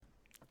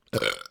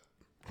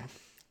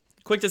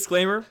Quick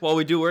disclaimer, while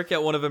we do work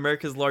at one of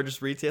America's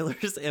largest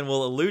retailers and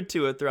will allude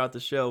to it throughout the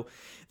show,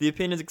 the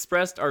opinions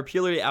expressed are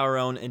purely our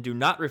own and do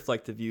not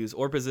reflect the views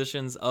or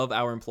positions of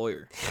our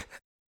employer.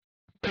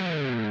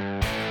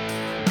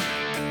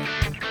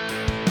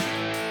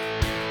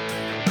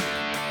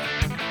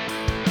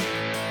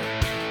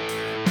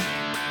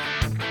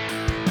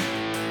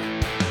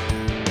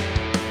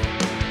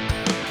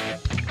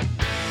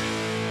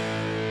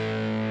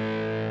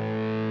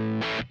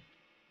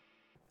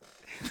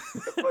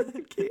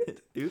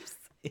 Oops.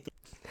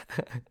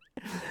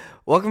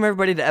 Welcome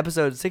everybody to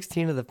episode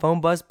 16 of the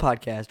Phone Buzz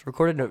Podcast,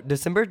 recorded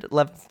December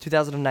 11th,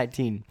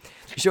 2019.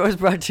 The show is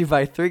brought to you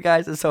by three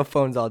guys that sell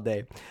phones all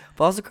day.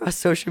 Follow us across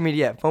social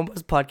media at Phone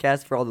Buzz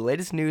Podcast for all the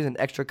latest news and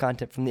extra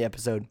content from the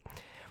episode.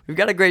 We've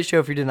got a great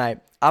show for you tonight.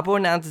 Apple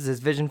announces its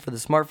vision for the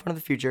smartphone of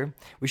the future.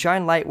 We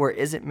shine light where it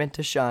isn't meant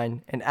to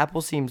shine, and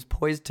Apple seems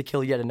poised to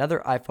kill yet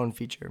another iPhone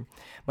feature.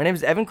 My name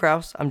is Evan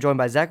Krause. I'm joined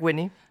by Zach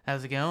Whitney.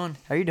 How's it going?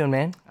 How are you doing,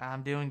 man?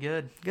 I'm doing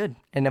good. Good.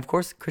 And of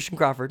course, Christian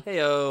Crawford.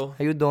 Heyo.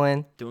 How you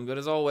doing? Doing good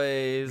as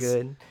always.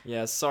 Good.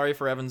 Yeah, sorry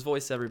for Evan's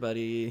voice,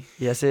 everybody.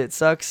 Yes, it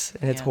sucks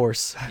and it's Yeah.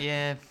 hoarse.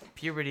 Yeah,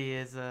 puberty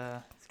is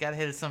it's gotta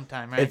hit us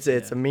sometime, right?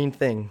 It's a mean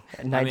thing.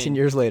 19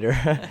 years later.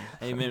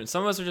 Hey, man,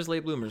 some of us are just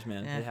late bloomers,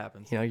 man. Yeah. It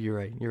happens. You know, you're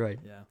right. You're right.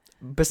 Yeah.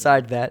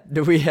 Besides that,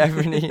 do we have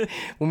any?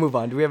 We'll move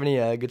on. Do we have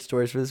any good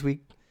stories for this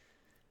week?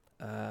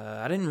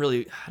 I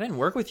didn't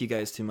work with you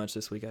guys too much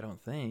this week, I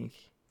don't think.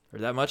 Or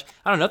that much.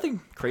 I don't know,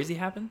 nothing crazy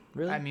happened,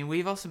 really. I mean,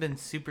 we've also been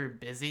super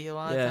busy a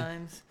lot of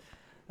times.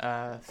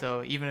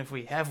 So even if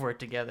we have worked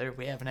together,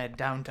 we haven't had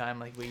downtime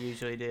like we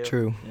usually do.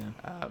 True.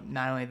 Yeah.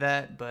 Not only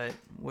that, but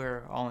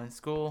we're all in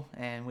school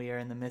and we are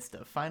in the midst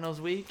of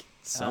finals week.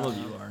 Some of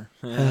you are.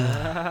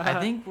 I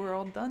think we're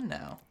all done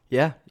now.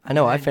 Yeah, I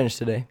know. I finished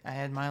today. I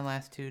had my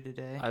last two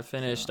today. I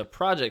finished a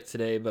project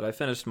today, but I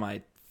finished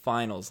my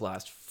finals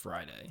last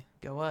Friday.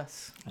 Go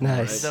us.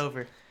 Nice. It's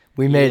over.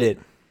 We made it.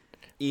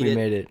 Eat We it.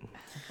 made it.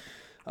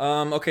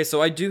 Okay,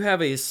 so I do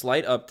have a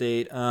slight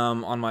update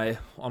on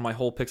my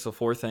whole Pixel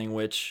 4 thing,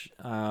 which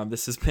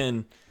this has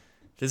been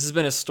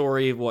a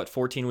story of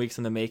 14 weeks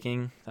in the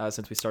making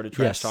since we started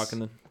trash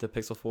talking the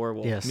Pixel 4.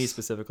 Well, Yes. me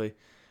specifically,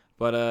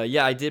 but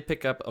yeah, I did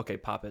pick up. Okay,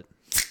 pop it.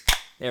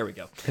 There we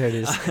go. There it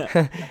is.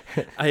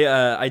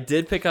 I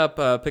did pick up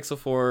Pixel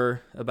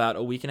 4 about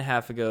a week and a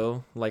half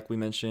ago, like we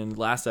mentioned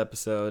last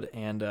episode,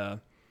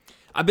 and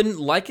I've been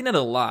liking it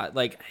a lot.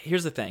 Like,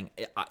 here's the thing.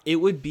 It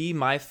would be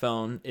my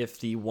phone if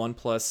the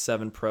OnePlus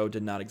 7 Pro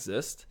did not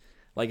exist.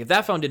 Like, if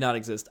that phone did not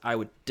exist, I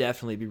would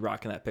definitely be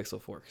rocking that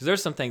Pixel 4. Because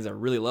there's some things I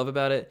really love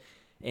about it.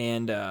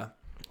 And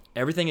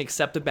everything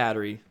except the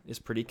battery is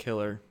pretty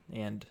killer.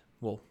 And,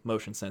 well,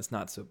 motion sense,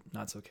 not so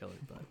killer.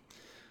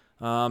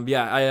 But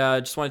yeah, I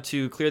just wanted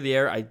to clear the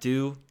air. I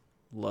do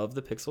love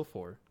the Pixel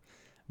 4.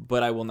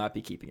 But I will not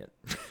be keeping it.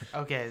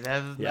 Okay,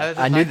 that Yeah. was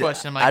I my knew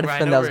question. I'm that. like, I just right,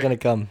 found that was we're- gonna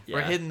come.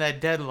 We're hitting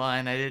that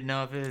deadline. I didn't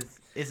know if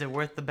is it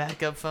worth the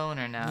backup phone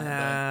or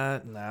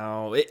not.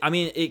 No.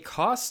 It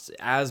costs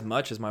as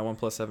much as my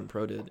OnePlus 7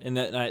 Pro did, and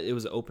that it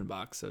was an open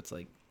box, so it's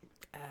like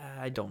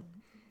I don't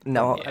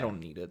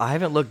need it. I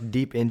haven't looked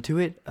deep into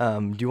it.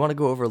 Do you want to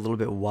go over a little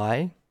bit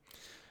why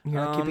you're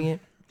not keeping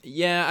it?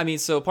 Yeah, I mean,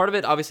 so part of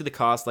it, obviously, the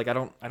cost. Like, I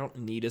don't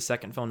need a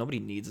second phone. Nobody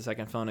needs a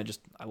second phone.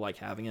 I like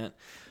having it.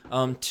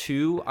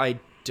 Two, I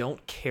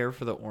don't care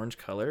for the orange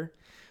color.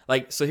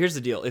 Like, so here's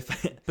the deal.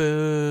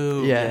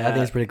 Boo. Yeah, I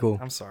think it's pretty cool.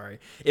 I'm sorry.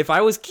 If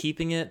I was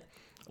keeping it,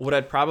 what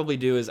I'd probably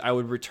do is I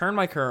would return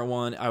my current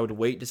one. I would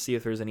wait to see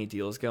if there's any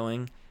deals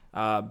going,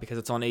 because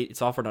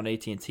it's offered on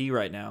AT&T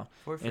right now.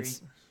 For free.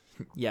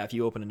 Yeah, if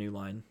you open a new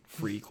line,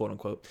 free, quote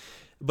unquote.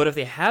 But if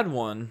they had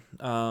one,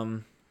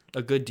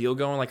 a good deal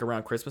going like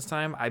around Christmas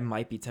time, I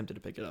might be tempted to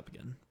pick it up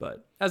again.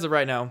 But as of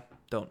right now,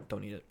 don't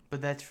need it.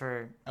 But that's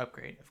for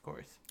upgrade, of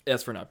course.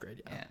 That's for an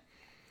upgrade. Yeah.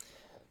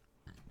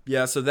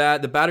 Yeah, so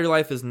the battery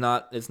life is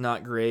not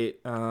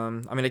great.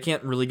 I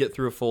can't really get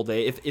through a full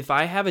day. If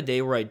I have a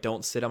day where I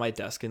don't sit at my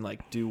desk and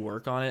like do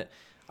work on it,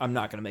 I'm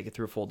not gonna make it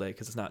through a full day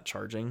because it's not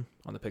charging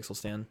on the Pixel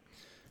stand.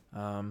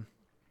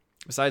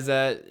 Besides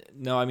that,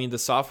 no, I mean the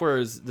software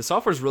is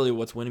really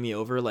what's winning me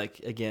over. Like,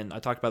 again, I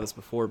talked about this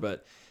before,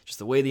 but just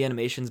the way the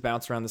animations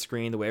bounce around the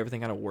screen, the way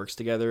everything kind of works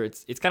together,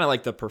 it's kind of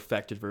like the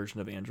perfected version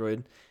of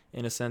Android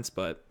in a sense,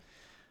 but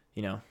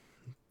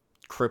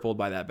crippled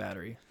by that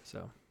battery.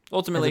 So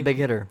ultimately, It's a big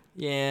hitter.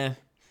 yeah,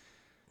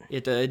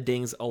 it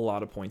dings a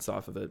lot of points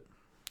off of it,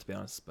 to be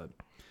honest, but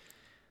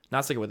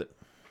not sticking with it.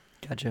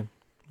 Gotcha.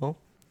 Well,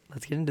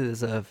 let's get into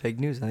this fake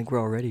news. I think we're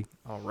all ready.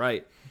 All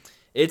right.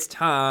 It's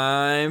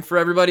time for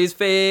everybody's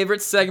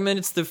favorite segment.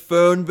 It's the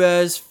Phone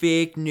Buzz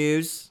Fake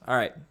News. All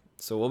right.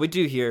 So what we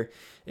do here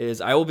is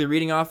I will be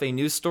reading off a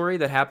news story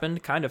that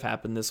happened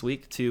this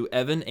week to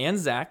Evan and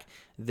Zach.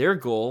 Their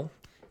goal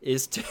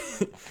is to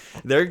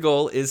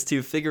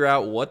figure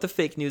out what the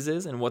fake news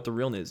is and what the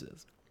real news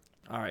is.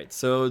 All right.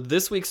 So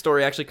this week's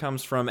story actually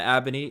comes from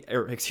Abby,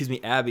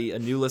 a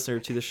new listener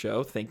to the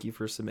show. Thank you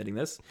for submitting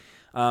this.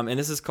 And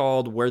this is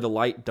called Where the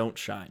Light Don't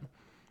Shine.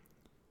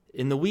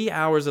 In the wee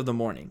hours of the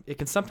morning, it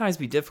can sometimes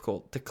be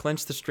difficult to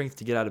clench the strength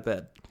to get out of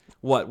bed.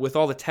 With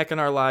all the tech in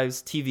our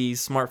lives, TVs,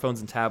 smartphones,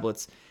 and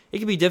tablets, it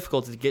can be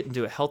difficult to get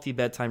into a healthy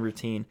bedtime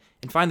routine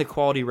and find the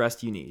quality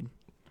rest you need.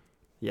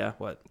 Yeah,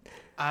 what?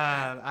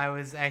 I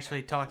was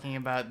actually talking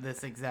about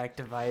this exact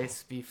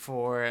device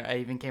before I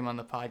even came on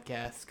the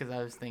podcast because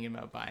I was thinking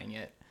about buying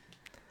it.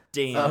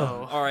 Damn.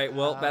 Oh. All right,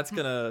 well, that's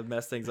going to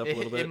mess things up a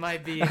little bit. It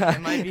might be.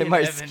 It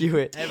might skew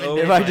it. Oh,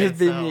 It might just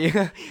be device,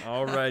 me.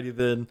 Alrighty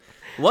then.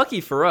 Lucky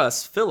for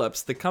us,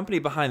 Philips, the company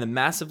behind the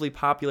massively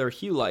popular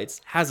Hue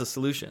lights, has a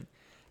solution.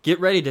 Get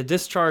ready to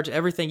discharge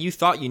everything you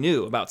thought you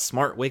knew about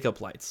smart wake-up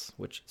lights,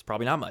 which is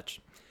probably not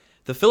much.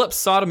 The Philips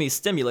Sodomy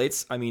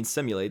simulates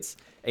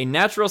a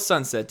natural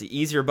sunset to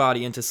ease your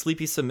body into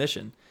sleepy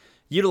submission.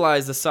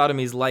 Utilize the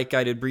Sodomy's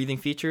light-guided breathing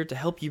feature to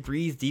help you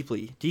breathe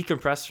deeply,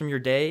 decompress from your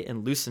day,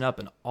 and loosen up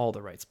in all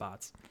the right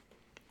spots.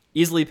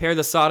 Easily pair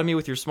the Sodomy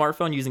with your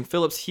smartphone using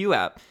Philips Hue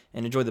app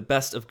and enjoy the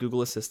best of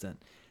Google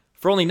Assistant.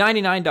 For only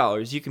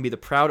 $99, you can be the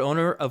proud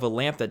owner of a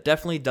lamp that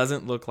definitely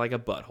doesn't look like a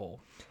butthole.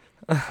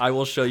 I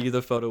will show you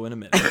the photo in a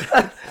minute.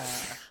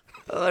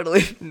 I don't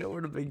even know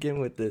where to begin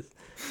with this.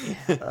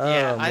 Yeah,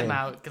 Oh, I'm man.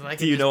 out. Cause I can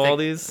Do you just know all pick-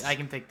 these? I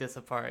can pick this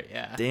apart,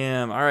 yeah.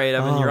 Damn. All right,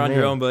 Evan, Oh, you're on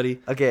your man. own, buddy.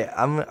 Okay,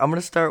 I'm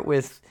gonna start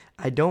with.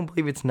 I don't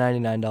believe it's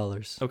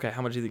 $99. Okay,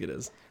 how much do you think it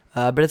is?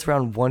 But it's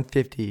around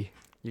 150,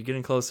 You're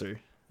getting closer.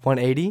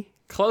 180,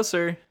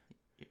 Closer.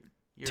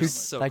 You're two,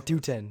 so like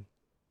close. 210,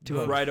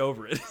 200, Right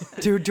over it.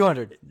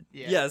 200.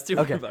 yeah. Yes, $200.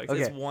 Okay,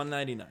 It's okay.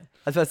 $199. I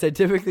was about to say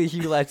typically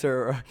Hue lights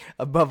are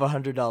above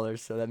 $100,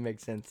 so that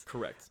makes sense.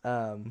 Correct.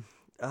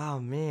 Oh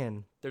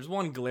man. There's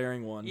one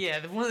glaring one.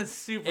 Yeah, the one that's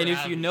super. And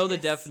if you know the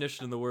obvious.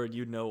 definition of the word,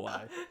 you know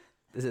why.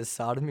 Is it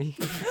sodomy?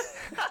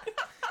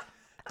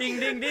 Ding,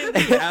 ding, ding.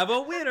 We have a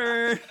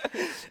winner.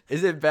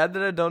 Is it bad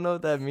that I don't know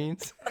what that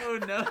means? Oh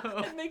no!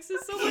 It makes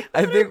it so much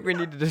I think we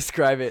need to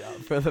describe it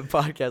for the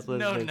podcast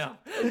listeners. No.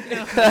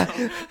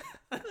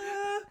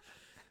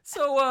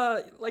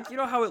 So, you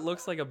know how it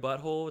looks like a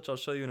butthole, which I'll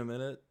show you in a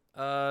minute?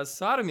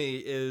 Sodomy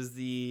is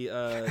the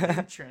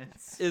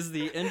Entrance.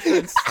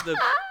 entrance, the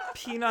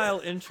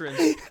penile entrance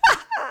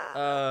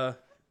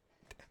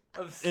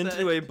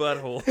into a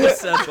butthole,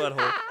 said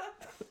butthole.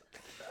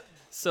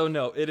 So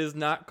no, it is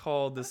not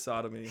called the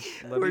sodomy.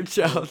 We're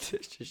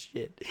childish as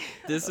shit.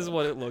 This is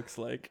what it looks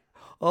like.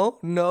 Oh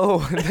no,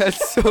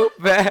 that's so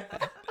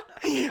bad.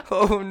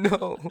 Oh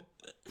no.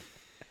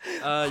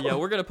 Yeah,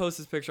 we're gonna post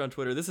this picture on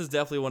Twitter. This is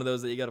definitely one of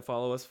those that you gotta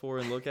follow us for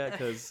and look at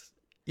because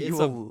it's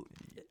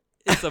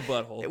a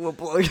butthole.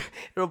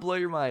 It'll blow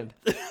your mind.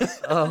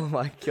 Oh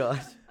my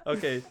gosh.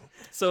 Okay,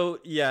 so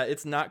yeah,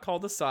 it's not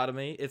called the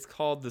sodomy. It's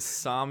called the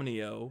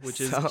somnio,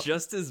 which is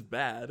just as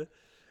bad.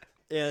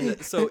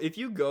 And so if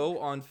you go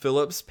on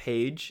Philips'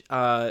 page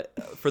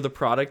for the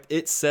product,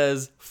 it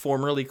says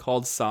formerly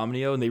called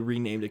Somnio, and they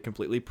renamed it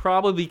completely,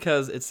 probably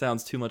because it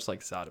sounds too much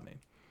like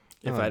sodomy,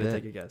 if I had to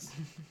take a guess.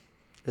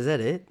 Is that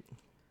it?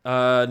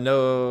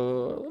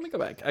 No, let me go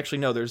back. Actually,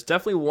 no, there's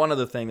definitely one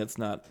other thing that's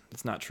not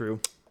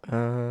true. I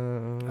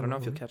don't know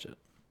if you'll catch it.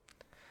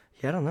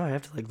 Yeah, I don't know. I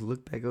have to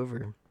look back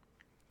over.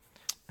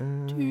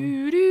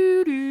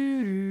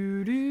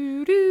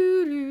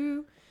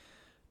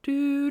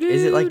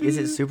 Is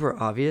it super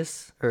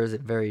obvious or is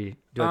it very?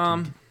 Do I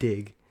have to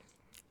dig?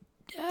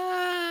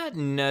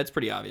 No, it's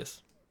pretty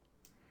obvious.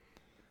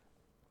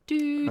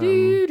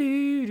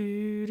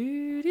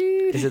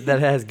 Is it that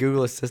it has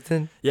Google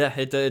Assistant? Yeah,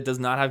 it does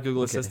not have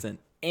Google Okay. Assistant,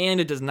 and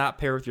it does not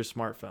pair with your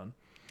smartphone.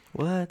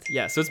 What?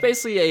 Yeah, so it's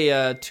basically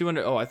a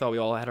 200. Oh, I thought we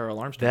all had our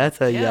alarms.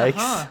 That's a Yeah,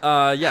 yikes.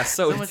 huh? Yeah,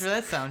 so So much it's, for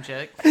that sound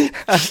check.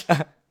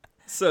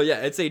 so yeah,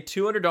 it's a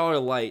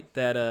 $200 light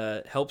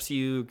that helps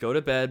you go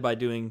to bed by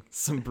doing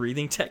some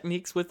breathing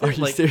techniques with it. Are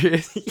you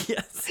serious?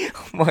 Yes,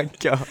 Oh my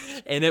god.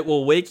 and it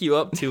will wake you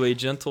up to a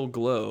gentle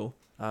glow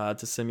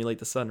to simulate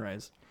the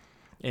sunrise,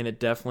 and it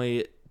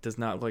definitely does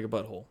not look like a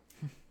butthole.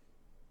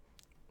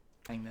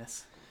 Dang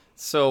this.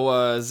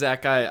 So,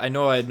 Zach, I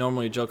know I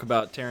normally joke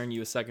about tearing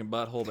you a second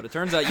butthole, but it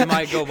turns out you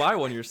might go buy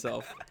one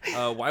yourself.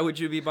 Why would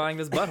you be buying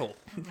this butthole?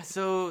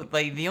 So,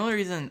 the only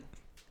reason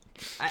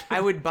I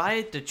would buy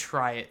it to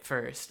try it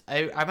first.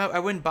 I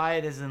wouldn't buy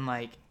it as in,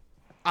 I'm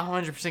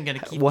 100% going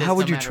to keep Well, this how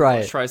would no you matter try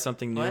what. it? Try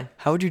something new. What?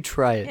 How would you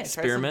try it? Yeah,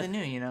 Experiment. try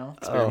something new, you know?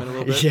 Experiment a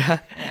little bit. Yeah.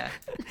 Yeah.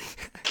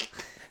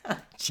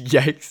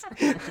 Yikes.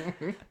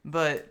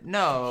 But,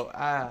 no,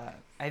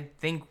 I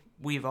think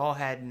we've all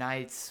had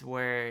nights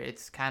where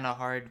it's kind of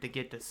hard to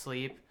get to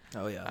sleep.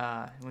 Oh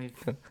yeah. I'm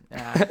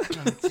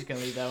just gonna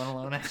leave that one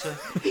alone. Actually,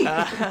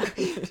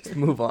 Just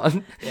move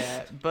on.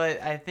 yeah.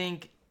 But I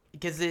think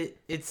because it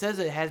says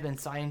it has been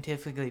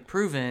scientifically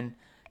proven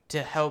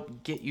to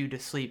help get you to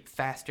sleep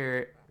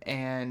faster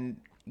and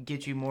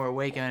get you more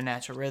awake in a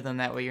natural rhythm.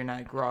 That way, you're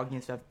not groggy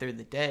and stuff through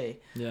the day.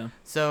 Yeah.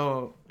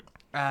 So,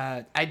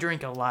 I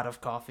drink a lot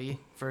of coffee.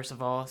 First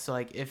of all, so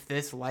if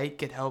this light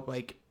could help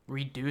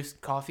reduce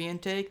coffee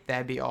intake,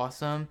 that'd be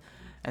awesome.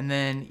 And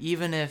then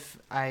even if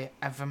I'm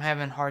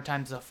having hard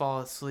times to fall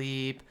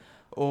asleep,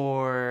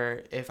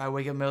 or if I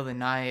wake up in the middle of the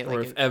night,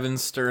 Or if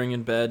Evan's stirring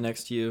in bed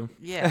next to you.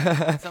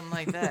 yeah, something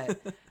like that.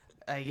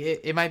 like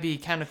it might be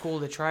kind of cool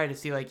to try to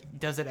see like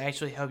does it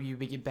actually help you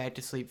get back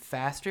to sleep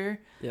faster.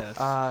 Yes.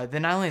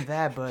 Then not only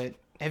that, but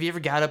have you ever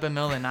got up in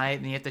the middle of the night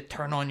and you have to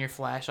turn on your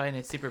flashlight and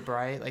it's super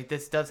bright? Like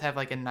this does have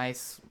like a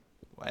nice.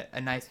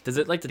 Does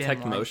it like dim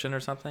detect light. motion or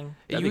something?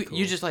 That'd be cool.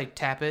 You just like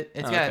tap it.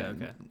 It's Oh, got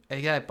okay.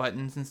 it got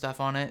buttons and stuff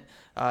on it,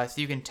 so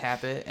you can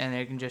tap it and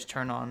it can just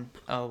turn on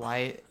a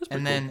light, That's pretty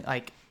and then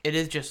like it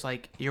is just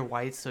like your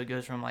whites, so it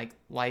goes from like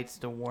lights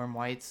to warm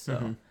whites. So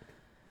Mhm.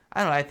 I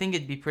don't know. I think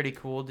it'd be pretty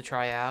cool to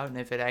try out, and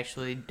if it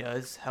actually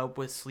does help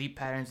with sleep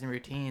patterns and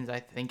routines,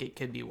 I think it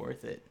could be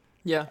worth it.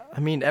 Yeah.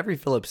 I mean, every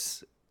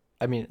Philips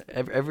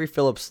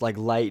like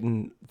light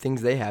and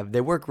things they have,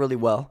 they work really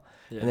well.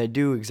 Yeah. And they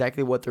do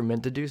exactly what they're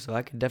meant to do. So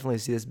I could definitely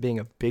see this being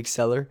a big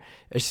seller.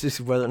 It's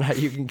just whether or not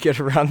you can get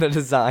around the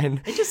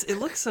design. It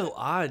looks so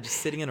odd just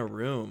sitting in a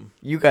room.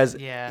 You guys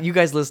Yeah.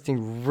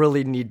 listening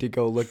really need to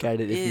go look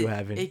at it if you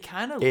haven't. It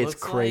kind of It's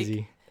looks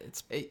crazy.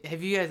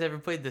 Have you guys ever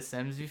played The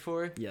Sims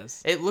before?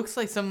 Yes. It looks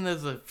like some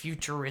of those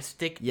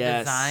futuristic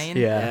Yes. design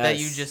Yeah. that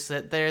you Yes. just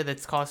sit there.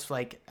 That's cost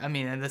like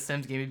in the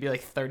Sims game, it'd be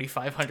like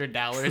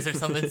 $3,500 or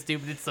something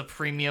stupid. It's a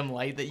premium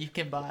light that you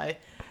can buy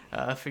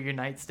for your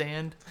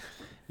nightstand.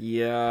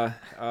 Yeah,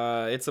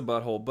 it's a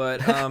butthole,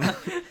 but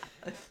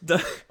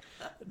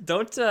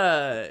don't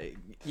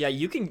yeah,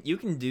 you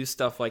can do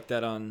stuff like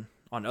that on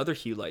other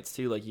hue lights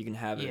too. Like you can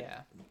have it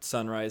Yeah.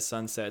 sunrise,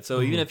 sunset.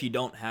 So even if you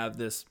don't have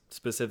this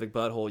specific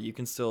butthole, you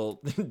can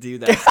still do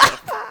that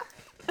stuff.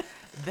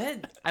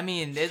 At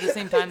the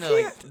same time though,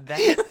 like that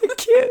I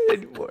can't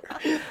anymore.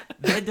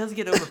 that does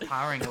get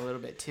overpowering a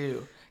little bit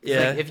too. 'Cause,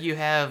 Yeah. like, if you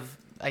have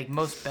like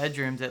most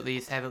bedrooms at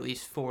least have at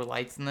least 4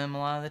 lights in them a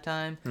lot of the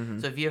time.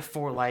 Mhm. So if you have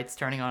 4 lights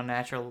turning on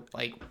natural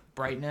like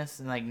brightness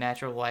and like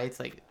natural lights,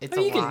 like it's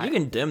I mean, a lot. you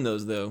can dim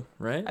those though,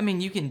 right? I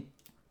mean, you can.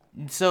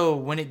 So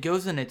when it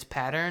goes in its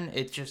pattern,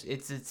 it's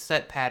its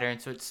set pattern.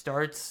 So it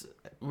starts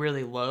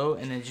really low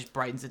and then it just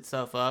brightens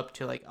itself up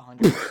to like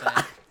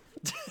 100%.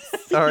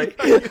 Sorry.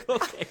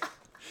 Okay.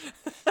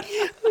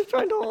 I was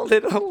trying to hold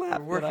it on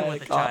lap. We're working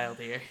with a child.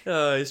 child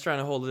here, He's trying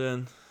to hold it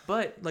in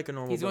but like a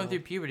normal. he's going butthole. through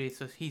puberty,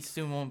 so he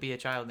soon won't be a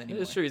child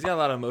anymore. It's true. He's got a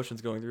lot of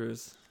emotions going through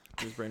his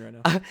brain right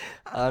now.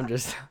 I'm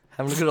just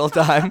having a good old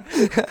time.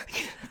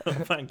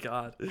 Oh my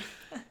god.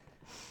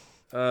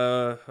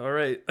 All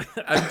right.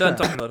 I'm done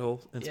talking about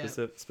butthole in Yeah.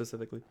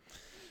 specifically.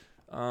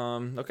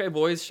 Okay,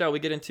 boys, shall we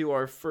get into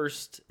our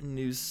first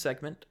news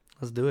segment?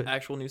 Let's do it.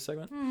 Actual news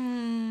segment?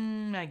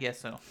 I guess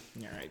so. All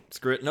right.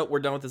 Screw it. Nope, we're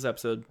done with this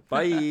episode.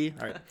 Bye.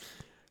 All right.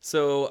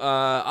 So,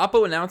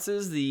 Oppo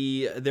announces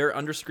their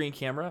under-screen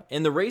camera.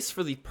 In the race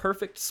for the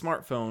perfect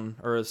smartphone,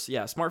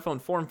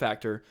 smartphone form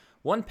factor,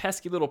 one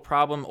pesky little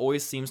problem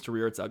always seems to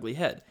rear its ugly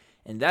head,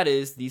 and that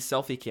is the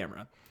selfie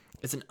camera.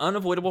 It's an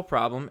unavoidable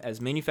problem as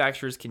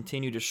manufacturers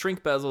continue to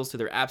shrink bezels to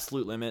their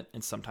absolute limit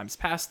and sometimes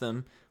past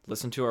them.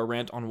 Listen to our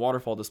rant on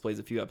waterfall displays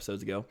a few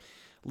episodes ago,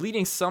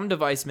 leading some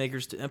device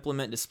makers to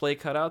implement display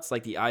cutouts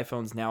like the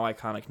iPhone's now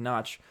iconic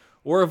notch,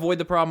 or avoid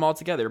the problem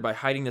altogether by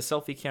hiding the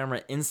selfie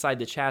camera inside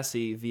the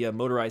chassis via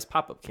motorized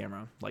pop-up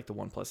camera like the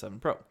OnePlus 7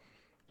 Pro.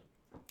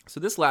 So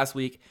this last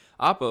week,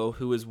 Oppo,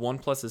 who is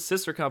OnePlus's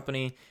sister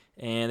company,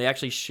 and they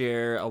actually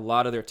share a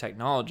lot of their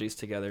technologies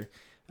together,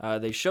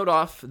 they showed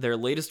off their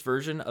latest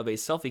version of a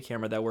selfie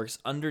camera that works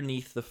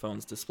underneath the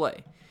phone's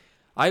display.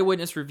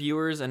 Eyewitness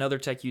reviewers and other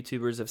tech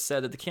YouTubers have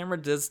said that the camera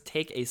does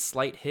take a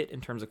slight hit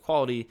in terms of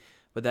quality,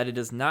 but that it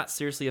does not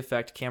seriously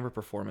affect camera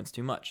performance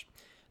too much.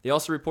 They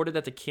also reported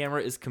that the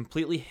camera is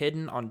completely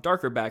hidden on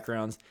darker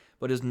backgrounds,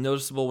 but is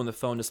noticeable when the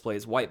phone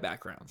displays white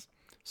backgrounds.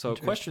 So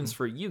questions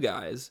for you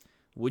guys.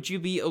 Would you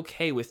be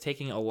okay with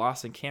taking a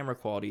loss in camera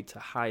quality to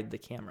hide the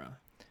camera?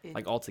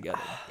 Like altogether?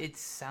 It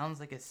sounds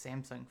like a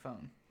Samsung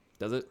phone.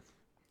 Does it?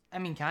 I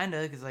mean, kind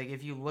of, because like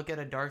if you look at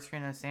a dark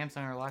screen on a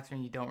Samsung or a lock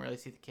screen, you don't really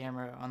see the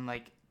camera. On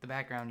like the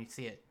background, you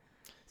see it.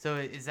 So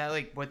is that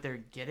like what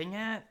they're getting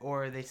at,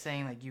 or are they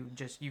saying like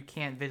you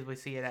can't visibly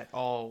see it at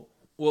all?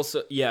 Well,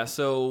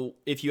 so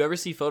if you ever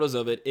see photos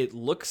of it, it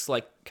looks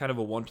like kind of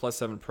a OnePlus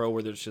 7 Pro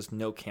where there's just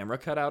no camera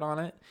cutout on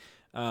it.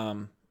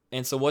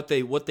 And so what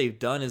they've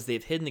done is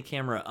they've hidden the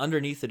camera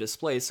underneath the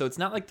display. So it's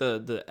not like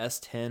the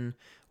S10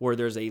 where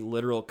there's a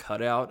literal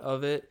cutout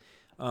of it.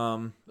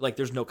 Like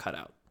there's no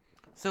cutout.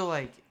 So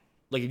like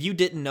if you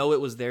didn't know it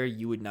was there,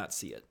 you would not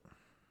see it.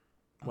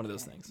 One of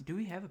those things. Do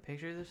we have a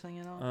picture of this thing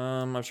at all?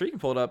 I'm sure you can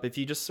pull it up if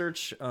you just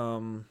search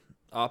Oppo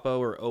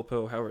or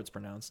Oppo, however it's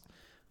pronounced.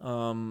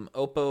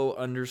 Oppo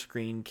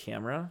underscreen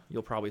camera.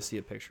 You'll probably see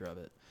a picture of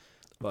it.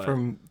 But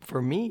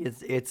For me,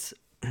 it's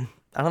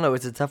I don't know.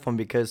 It's a tough one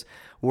because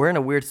we're in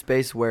a weird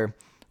space where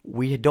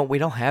we don't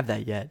have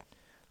that yet.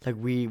 Like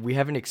we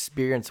haven't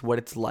experienced what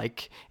it's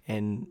like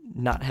and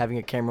not having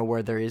a camera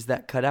where there is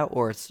that cutout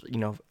or it's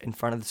in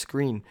front of the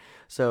screen.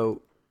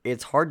 So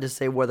it's hard to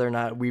say whether or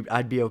not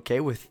I'd be okay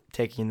with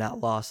taking that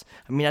loss.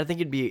 I mean, I think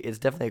it's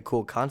definitely a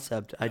cool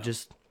concept. Yeah.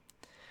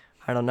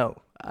 I don't know.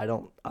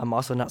 I'm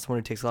also not someone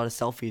who takes a lot of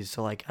selfies,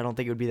 so like I don't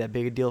think it would be that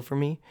big a deal for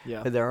me.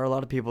 Yeah. But there are a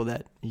lot of people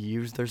that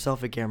use their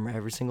selfie camera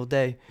every single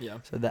day. Yeah.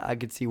 So that I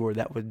could see where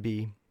that would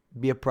be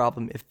be a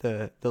problem if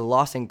the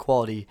loss in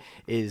quality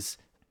is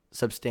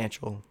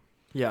substantial.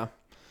 Yeah.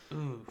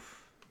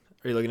 Oof.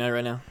 Are you looking at it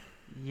right now?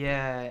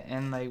 Yeah,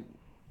 and like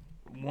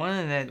one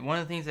of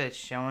the things that's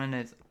showing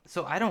is,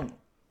 so I don't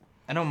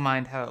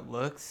mind how it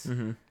looks.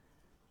 Mm-hmm.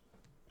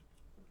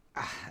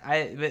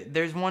 But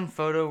there's one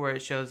photo where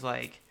it shows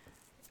like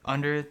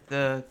under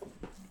the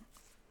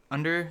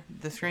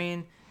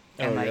screen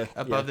and Oh, like yeah,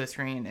 above yeah. the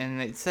screen,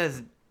 and it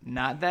says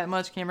not that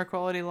much camera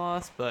quality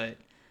loss, but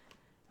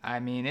I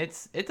mean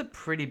it's a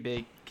pretty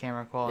big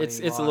camera quality.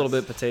 It's a little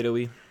bit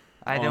potatoey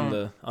I on don't.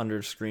 the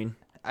under screen.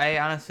 I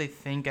honestly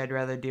think I'd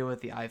rather deal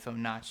with the iPhone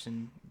notch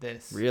than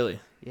this. Really?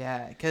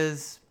 Yeah,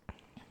 because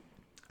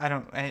I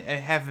don't. I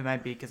have it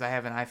might be because I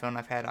have an iPhone.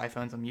 I've had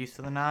iPhones. I'm used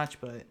to the notch,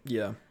 but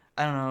Yeah.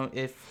 I don't know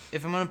if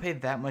I'm gonna pay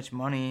that much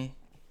money.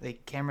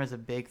 Like camera's a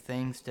big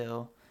thing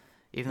still,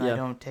 even though Yeah. I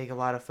don't take a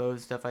lot of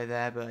photos stuff like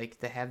that. But like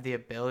to have the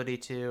ability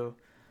to,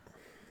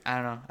 I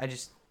don't know.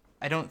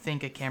 I don't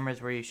think a camera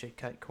is where you should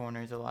cut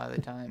corners a lot of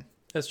the time.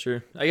 That's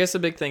true. I guess the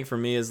big thing for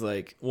me is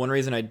like one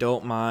reason I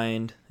don't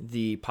mind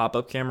the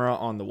pop-up camera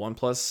on the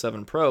OnePlus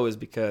 7 Pro is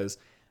because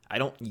I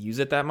don't use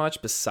it that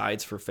much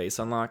besides for face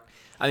unlock.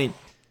 I mean,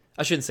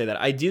 I shouldn't say that.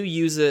 I do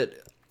use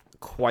it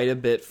quite a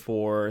bit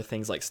for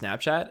things like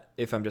Snapchat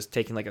if I'm just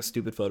taking like a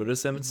stupid photo to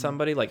send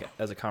somebody like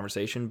as a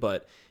conversation,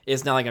 but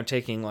it's not like I'm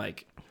taking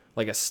like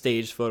a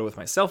staged photo with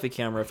my selfie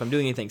camera. If I'm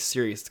doing anything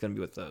serious, it's going to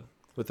be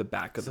with the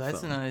back of So the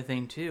that's phone. another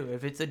thing too.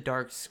 If it's a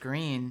dark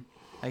screen,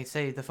 like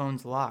say the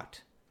phone's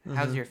locked,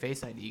 how's your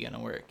Face ID gonna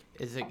work?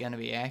 Is it gonna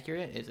be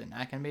accurate? Is it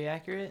not gonna be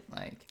accurate?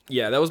 Like,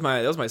 Yeah, that was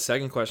my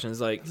second question is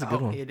like a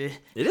good one. it is.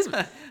 It is.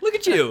 Look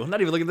at you. I'm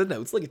not even looking at the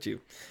notes. Look at you.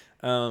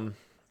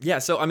 Yeah,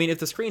 so, I mean, if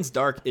the screen's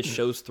dark, it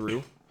shows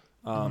through.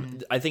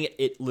 I think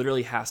it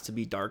literally has to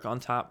be dark on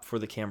top for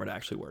the camera to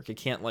actually work. It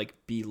can't, like,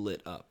 be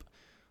lit up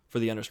for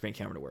the under-screen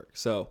camera to work.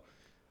 So,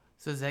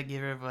 So does that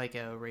give her like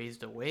a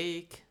raised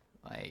awake?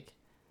 Like,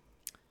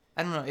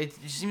 I don't know. It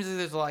just seems like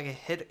there's a lot of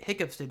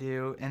hiccups to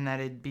do, and that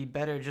it'd be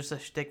better just to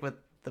stick with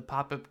the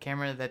pop-up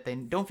camera that they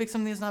don't fix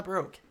something that's not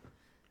broke.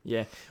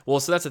 yeah. Well,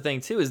 so that's the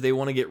thing, too, is they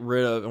want to get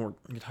rid of, and we're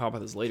going to talk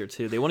about this later,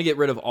 too. They want to get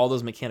rid of all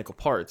those mechanical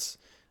parts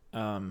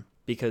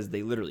because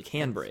they literally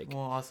can break. Well,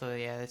 also,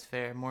 yeah, that's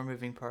fair. More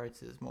moving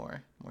parts is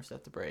more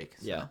stuff to break.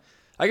 So. Yeah.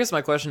 I guess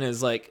my question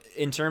is, like,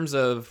 in terms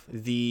of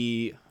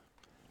the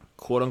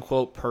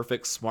quote-unquote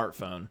perfect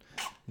smartphone,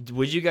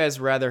 would you guys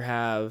rather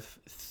have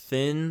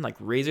thin, like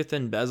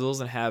razor-thin bezels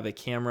and have a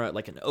camera,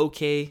 like an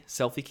okay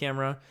selfie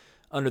camera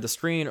under the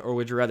screen, or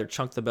would you rather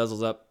chunk the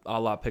bezels up a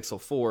la Pixel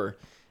 4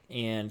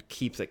 and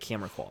keep the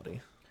camera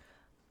quality?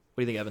 What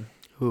do you think, Evan?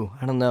 Ooh,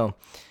 I don't know.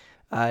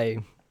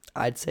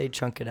 I'd say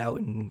chunk it out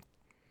and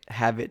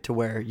have it to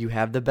where you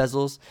have the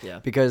bezels. Yeah.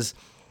 Because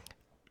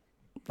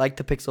like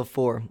the Pixel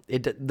 4,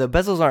 the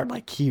bezels aren't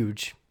like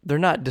huge. They're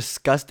not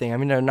disgusting. I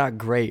mean, they're not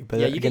great, but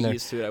Yeah, you again, get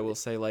used to it, I will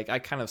say. Like, I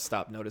kind of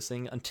stopped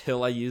noticing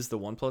until I used the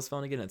OnePlus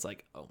phone again. It's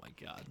like, oh my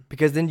God.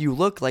 because then you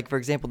look like, for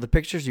example, the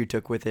pictures you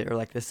took with it or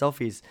like the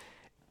selfies,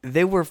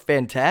 they were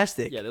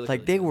fantastic. Yeah, they look like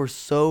really they good. were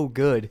so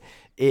good.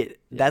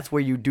 That's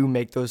where you do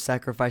make those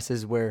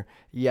sacrifices where,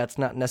 yeah, it's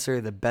not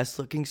necessarily the best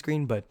looking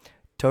screen, but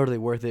totally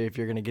worth it if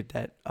you're going to get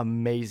that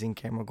amazing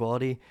camera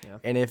quality. Yeah.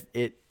 And if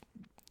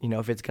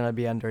it's going to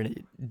be under and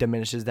it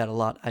diminishes that a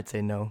lot, I'd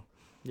say no,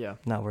 Yeah.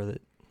 not worth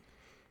it.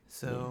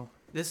 So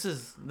this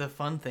is the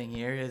fun thing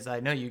here is I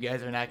know you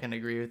guys are not going to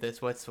agree with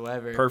this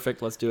whatsoever.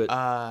 Perfect. Let's do it.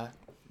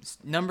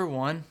 Number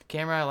one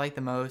camera I like the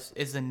most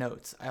is the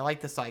Notes. I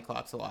like the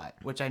Cyclops a lot,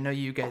 which I know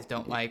you guys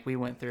don't like. We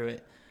went through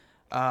it.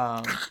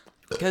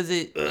 Because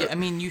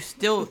you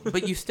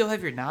still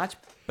have your notch,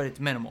 but it's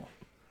minimal,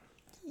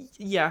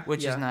 Yeah.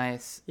 which is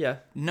nice. Yeah.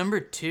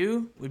 Number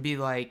two would be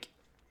like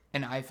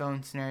an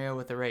iPhone scenario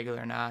with a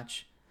regular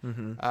notch.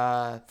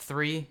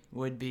 3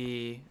 would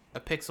be a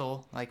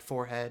Pixel, like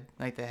forehead,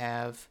 like they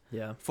have.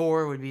 Yeah.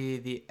 4 would be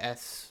the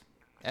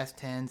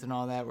S10s and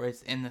all that, where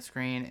it's in the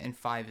screen, and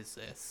 5 is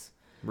this.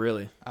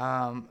 Really?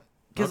 Because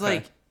Okay.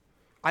 like,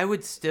 I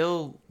would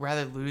still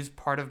rather lose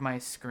part of my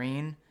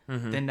screen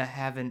than to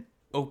have an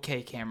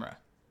okay camera,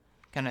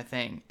 kind of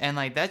thing. And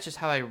like that's just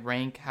how I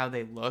rank how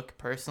they look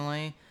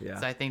personally. Yeah.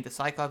 So I think the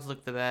Cyclops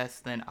look the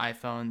best, then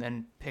iPhone,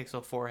 then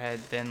Pixel forehead,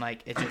 then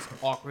like it's just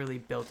awkwardly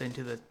built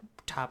into the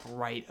top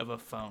right of a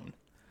phone.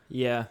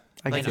 Yeah.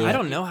 Like, I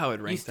don't know how it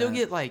ranks.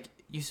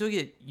 You still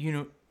get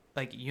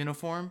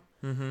uniform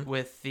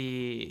with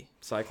the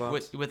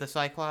Cyclops. with the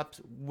Cyclops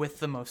with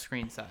the most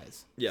screen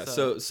size. Yeah,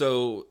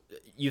 so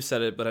you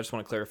said it, but I just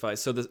want to clarify.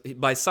 So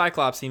by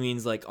Cyclops, he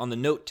means like on the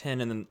Note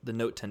 10 and then the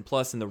Note 10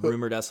 Plus and the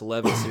rumored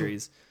S11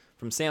 series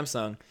from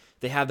Samsung,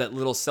 they have that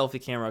little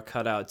selfie camera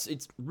cut out.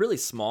 It's really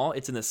small.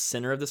 It's in the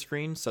center of the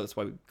screen, so that's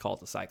why we call it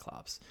the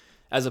Cyclops,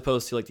 as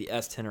opposed to like the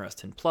S10 or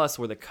S10 Plus,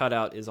 where the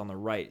cutout is on the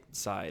right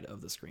side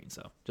of the screen.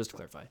 So just to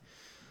clarify.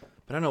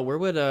 But I don't know,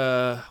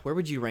 where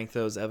would you rank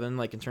those, Evan?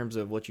 Like in terms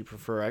of what you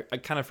prefer? I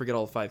kind of forget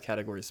all the 5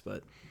 categories,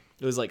 but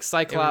it was like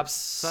Cyclops.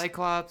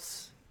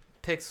 Cyclops,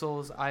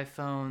 Pixels,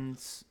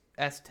 iPhones,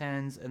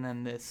 S10s, and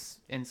then this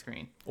in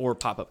screen. Or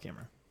pop-up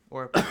camera.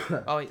 Or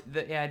I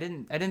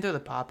didn't throw the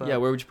pop up. Yeah,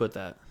 where would you put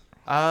that?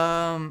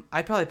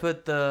 I'd probably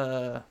put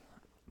the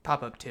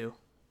pop up 2.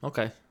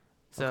 Okay.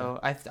 So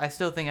I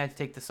still think I'd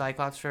take the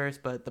Cyclops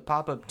first, but the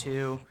pop up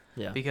 2.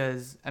 Yeah.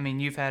 Because I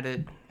mean you've had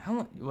it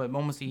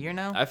almost a year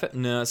now.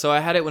 No, so I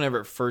had it whenever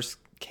it first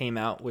came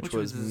out, which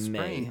was the May.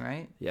 spring,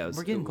 right? Yeah,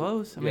 We're getting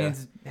close. I mean,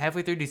 it's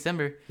halfway through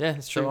December. Yeah,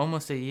 it's true. So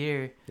almost a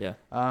year. Yeah.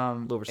 A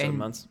little over 7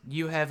 months.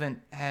 You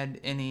haven't had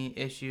any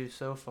issues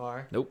so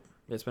far. Nope.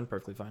 It's been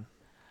perfectly fine.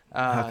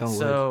 Knock on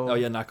wood. Oh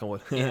yeah, knock on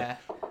wood. Yeah.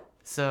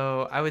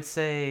 So I would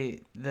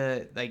say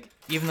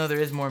even though there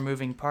is more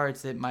moving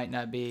parts, it might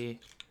not be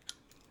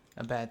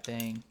a bad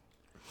thing.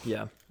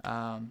 Yeah.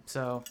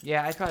 So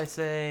yeah, I'd probably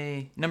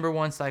say number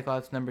 1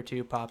 Cyclops, number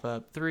 2 pop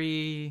up,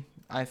 3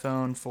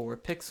 iPhone, 4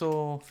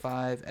 Pixel,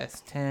 5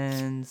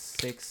 S10,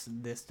 6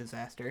 this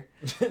disaster.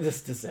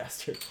 This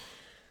disaster.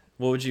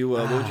 What would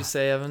you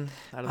say, Evan?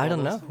 I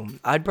don't know.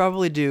 I'd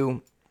probably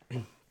do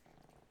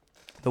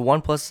the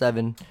OnePlus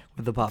 7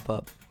 with the pop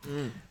up.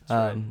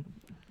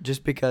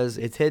 Just because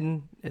it's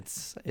hidden,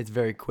 it's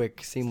very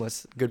quick,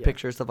 seamless, good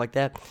picture, stuff like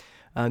that.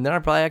 Then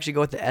I'd probably actually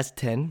go with the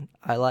S10.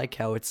 I like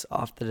how it's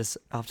off to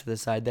the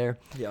side there.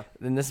 Yeah.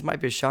 Then this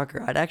might be a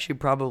shocker. I'd actually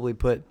probably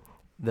put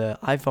the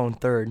iPhone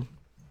 3rd.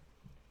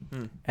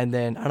 And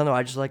then, I don't know,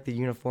 I just like the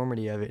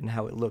uniformity of it and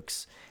how it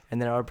looks.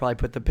 And then I would probably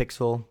put the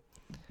Pixel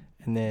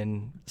and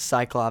then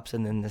Cyclops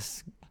and then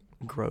this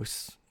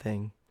gross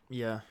thing.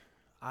 Yeah.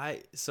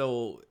 I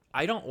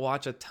don't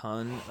watch a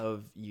ton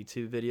of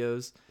YouTube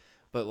videos,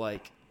 but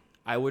like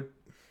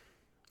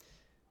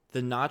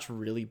the notch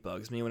really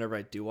bugs me whenever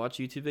I do watch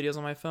YouTube videos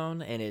on my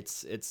phone, and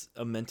it's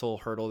a mental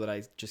hurdle that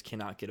I just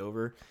cannot get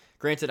over.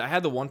 Granted, I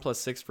had the OnePlus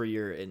 6 for a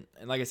year, and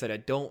like I said, I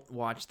don't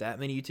watch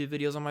that many YouTube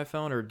videos on my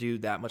phone or do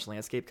that much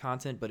landscape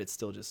content, but it's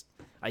still just,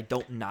 I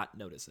don't not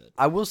notice it.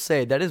 I will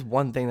say that is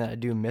one thing that I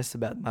do miss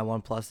about my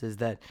OnePlus is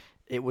that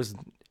it was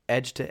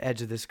edge to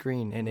edge of the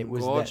screen, and it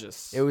was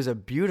gorgeous. It was a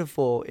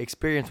beautiful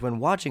experience when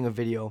watching a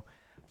video,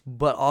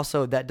 but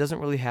also that doesn't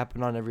really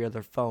happen on every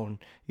other phone.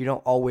 You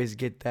don't always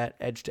get that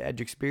edge to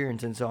edge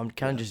experience, and so I'm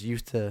kind of just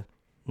used to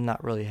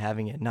not really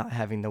having it, not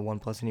having the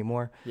OnePlus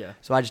anymore. Yeah.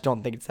 So I just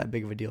don't think it's that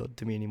big of a deal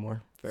to me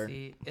anymore. Fair.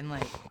 See, and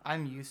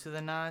I'm used to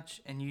the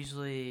notch, and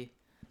usually,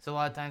 so a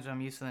lot of times when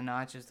I'm used to the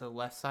notch is the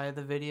left side of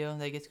the video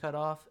that gets cut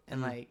off,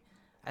 and a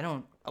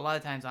lot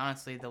of times,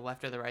 honestly, the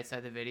left or the right side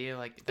of the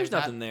video, there's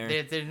nothing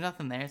there. There's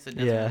nothing there, so it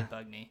doesn't really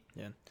bug me.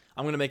 Yeah.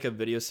 I'm going to make a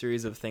video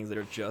series of things that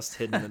are just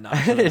hidden in the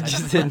notch.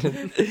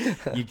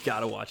 You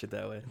got to watch it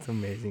that way. It's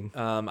amazing.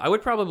 I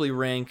would probably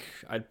rank,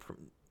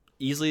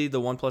 easily the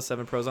OnePlus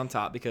 7 Pro's on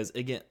top because,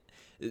 again,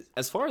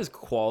 as far as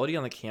quality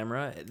on the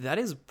camera, that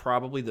is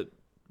probably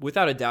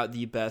without a doubt,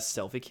 the best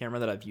selfie camera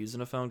that I've used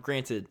in a phone.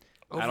 Granted,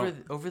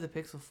 over the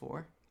Pixel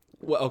 4?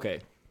 Well, okay.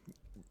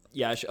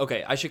 Yeah,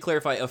 I should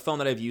clarify a phone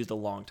that I've used a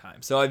long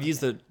time. So I've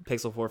used the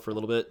Pixel 4 for a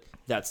little bit.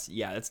 That's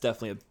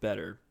definitely a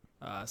better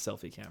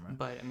selfie camera.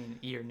 But I mean,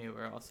 a year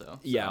newer also. So.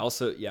 Yeah,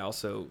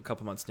 also a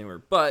couple months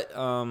newer. But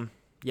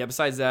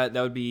besides that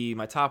would be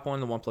my top one,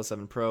 the OnePlus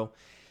 7 Pro.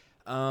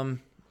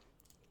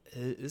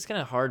 It's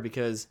kind of hard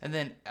because. And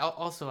then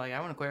also, I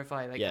want to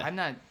clarify, I'm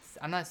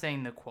not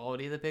saying the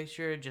quality of the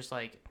picture, just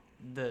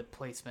the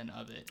placement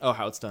of it. Oh,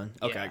 how it's done.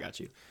 Okay, yeah. I got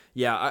you.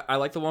 Yeah, I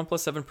like the OnePlus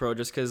 7 Pro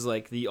just because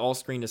the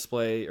all-screen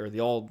display or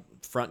the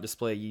all-front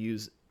display you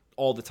use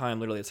all the time.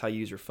 Literally, that's how you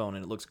use your phone,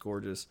 and it looks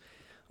gorgeous.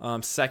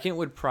 Second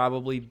would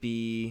probably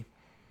be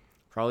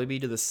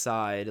to the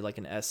side, like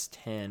an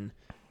S10.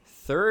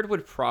 Third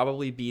would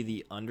probably be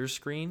the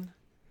underscreen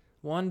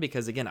one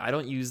because, again, I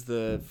don't use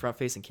the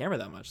front-facing camera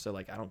that much, so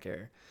I don't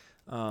care.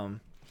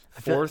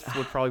 Fourth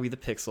would probably be the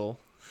Pixel.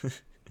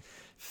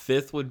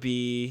 Fifth would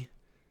be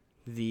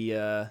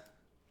the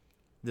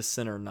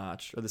center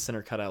notch or the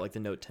center cutout, like the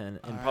Note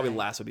 10, and probably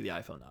last would be the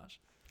iPhone notch.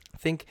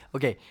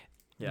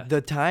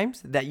 The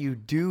times that you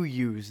do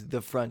use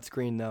the front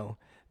screen though,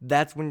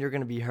 that's when you're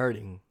gonna be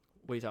hurting.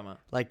 What are you talking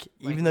about?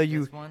 Even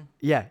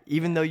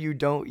though you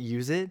don't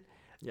use it,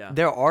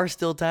 there are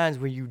still times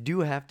where you do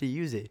have to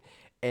use it,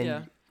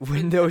 and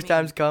when those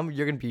times come,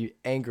 you're gonna be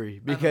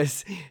angry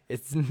because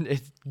it's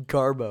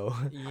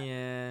garbo.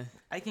 Yeah,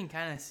 I can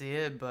kind of see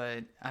it,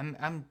 but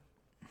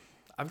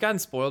I've gotten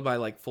spoiled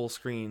by full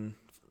screen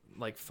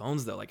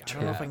phones though. I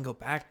don't know if I can go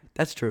back.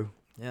 That's true.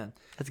 Yeah,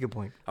 that's a good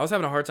point. I was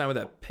having a hard time with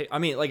that. I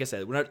mean, like I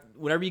said,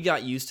 whenever you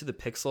got used to the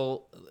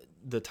Pixel,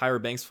 the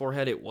Tyra Banks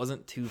forehead, it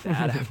wasn't too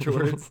bad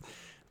afterwards.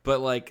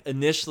 But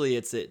initially,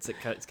 it's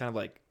kind of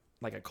like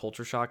a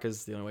culture shock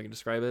is the only way I can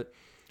describe it.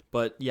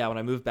 But yeah, when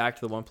I moved back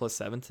to the OnePlus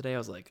 7 today, I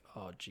was like,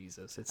 oh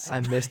Jesus, it's so I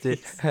missed it.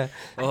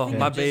 Oh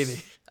my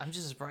baby. I'm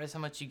just surprised how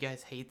much you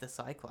guys hate the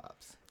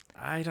Cyclops.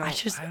 I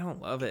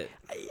don't love it.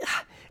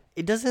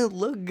 It doesn't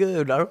look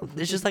good.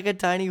 It's just like a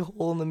tiny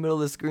hole in the middle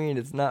of the screen.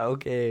 It's not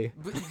okay.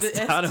 But the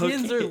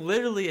S10s are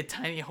literally a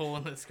tiny hole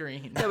in the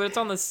screen. Yeah, but it's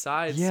on the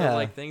sides,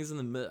 so things in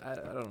the middle. I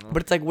don't know.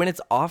 But it's when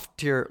it's off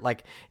to your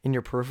in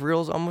your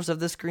peripherals almost of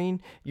the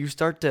screen, you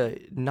start to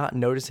not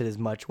notice it as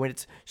much. When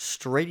it's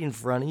straight in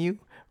front of you,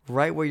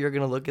 right where you're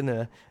gonna look in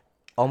the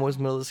almost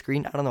middle of the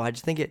screen, I don't know. I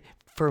just think it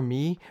for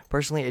me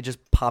personally, it just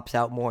pops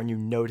out more and you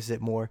notice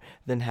it more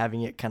than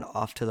having it kind of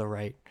off to the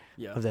right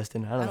Yeah. of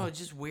Destin. I I don't don't know. know. It's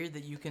just weird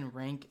that you can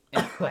rank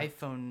an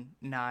iPhone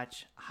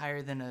notch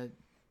higher than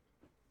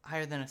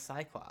a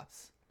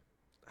Cyclops.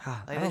 I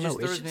Like, don't that just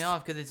know. It's throws me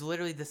off because it's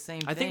literally the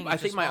same I thing. think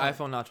it's just my smaller.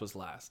 iPhone notch was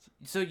last.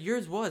 So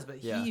yours was,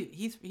 but Yeah.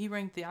 he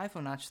ranked the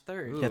iPhone notch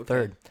third. Ooh. Yeah, okay.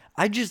 third.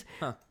 I just,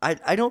 Huh.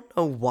 I don't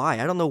know why.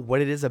 I don't know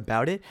what it is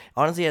about it.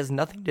 Honestly, it has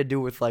nothing to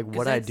do with like 'Cause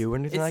what I that's- do or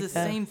anything like It's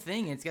the that. same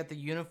thing. It's got the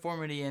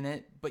uniformity in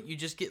it, but you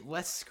just get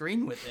less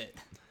screen with it.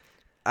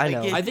 I like,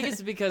 know. it- I think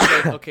it's because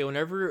like, okay,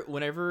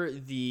 whenever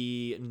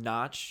the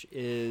notch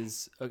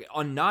is okay,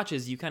 on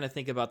notches, you kind of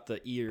think about the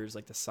ears,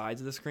 like the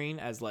sides of the screen,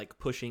 as like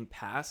pushing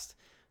past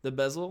the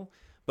bezel.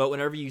 But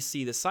whenever you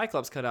see the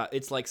Cyclops cut out,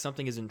 it's like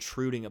something is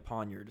intruding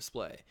upon your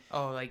display.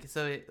 Oh, like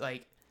so it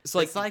like It's the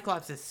like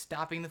Cyclops is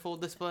stopping the full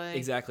display.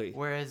 exactly.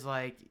 Whereas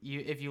like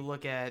if you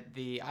look at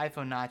the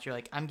iPhone notch, you're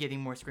like, I'm getting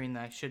more screen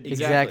than I should be.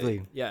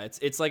 Exactly. Yeah,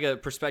 it's like a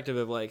perspective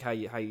of like how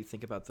you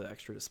think about the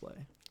extra display.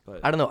 But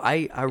I don't know. I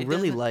It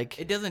really doesn't- like.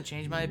 It doesn't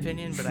change my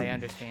opinion, but I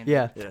understand.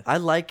 Yeah, Yeah. I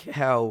like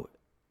how,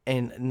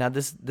 and now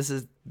this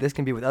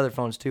can be with other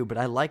phones too, but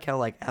I like how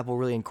like Apple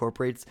really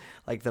incorporates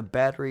like the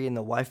battery and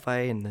the Wi-Fi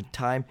and the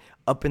time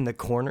up in the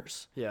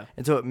corners, yeah.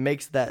 and so it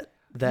makes that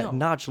No,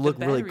 notch the look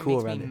really battery cool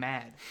makes around me it.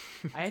 mad.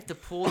 I have to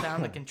pull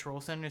down the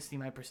control center to see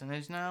my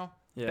percentage now.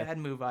 Yeah. Bad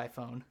move,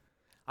 iPhone.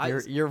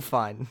 You're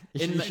fine.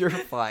 In my- You're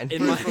fine.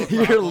 in my-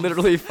 You're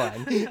literally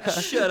fine.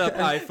 Shut up,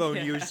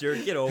 iPhone user.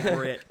 Get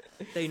over it.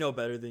 They know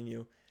better than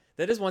you.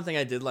 That is one thing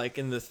I did like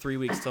in the 3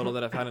 weeks total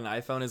that I've had an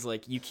iPhone is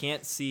like you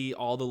can't see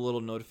all the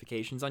little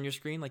notifications on your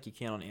screen like you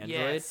can on Android,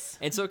 Yes.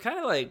 and so it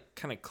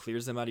kind of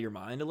clears them out of your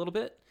mind a little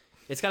bit.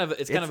 It's kind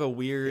of a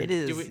weird. It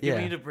is. Do we yeah.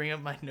 need to bring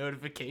up my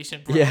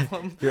notification Yeah.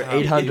 problem? Your Uh,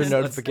 800 let's-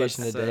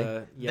 notification let's, a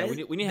day. Yeah, That-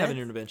 we need to have an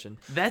that's- intervention.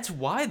 That's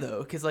why though,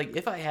 because like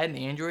if I had an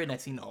Android and I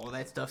seen all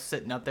that stuff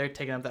sitting up there,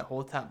 taking up that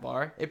whole top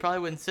bar, it probably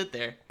wouldn't sit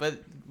there.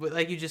 But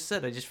like you just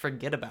said, I just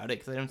forget about it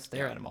because I don't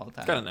stare at them all the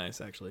time. Kind of nice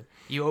actually.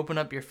 You open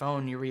up your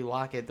phone, you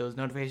relock it, those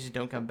notifications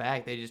don't come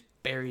back. They just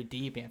bury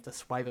deep. You have to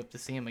swipe up to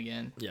see them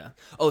again. Yeah.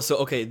 Oh, so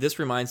okay, this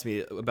reminds me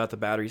about the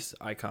batteries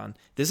icon.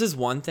 This is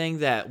one thing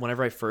that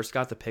whenever I first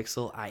got the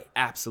Pixel, I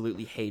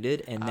absolutely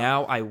hated, and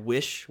now I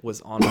wish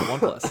was on my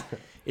OnePlus.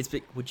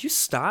 Would you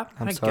stop?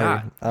 I'm My sorry.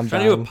 God. I'm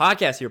trying to do a dying.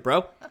 podcast here,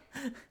 bro.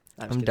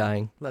 I'm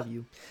dying. Love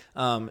you.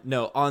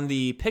 No, on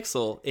the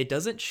Pixel, it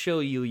doesn't show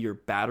you your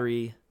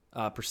battery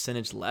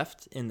percentage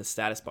left in the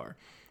status bar.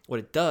 What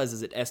it does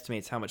is it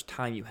estimates how much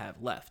time you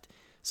have left.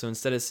 So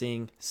instead of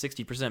seeing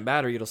 60%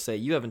 battery, it'll say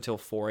you have until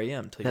 4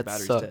 a.m. till your That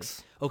battery's sucks.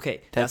 dead. Okay,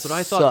 That that's what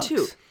I thought too.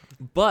 sucks.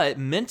 But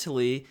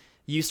mentally,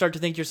 you start to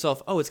think to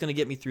yourself, oh, it's going to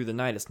get me through the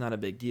night. It's not a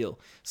big deal.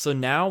 So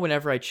now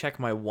whenever I check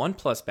my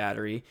OnePlus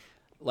battery,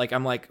 like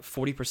I'm like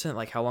 40%,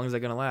 like how long is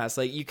that going to last?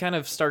 Like you kind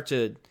of start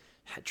to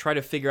try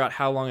to figure out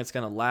how long it's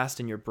going to last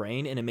in your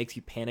brain, and it makes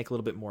you panic a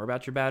little bit more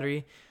about your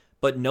battery.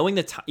 But knowing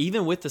the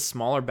even with the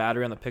smaller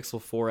battery on the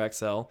Pixel 4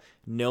 XL,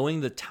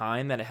 knowing the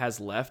time that it has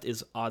left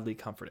is oddly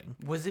comforting.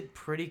 Was it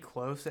pretty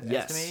close at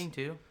Yes. estimating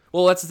too?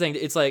 Well, that's the thing.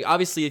 It's like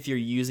obviously if you're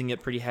using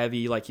it pretty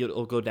heavy, like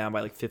it'll go down by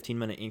like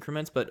 15-minute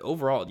increments. But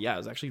overall, yeah, it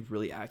was actually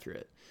really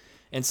accurate.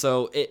 And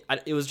so it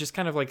was just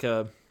kind of like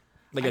a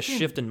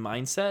shift in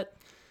mindset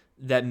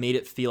that made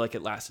it feel like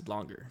it lasted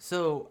longer.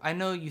 So I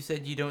know you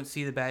said you don't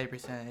see the battery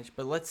percentage,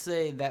 but let's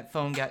say that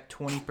phone got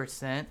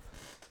 20%.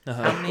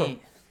 Uh-huh. How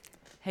many?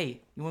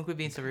 Hey, you want to quit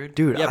being so rude?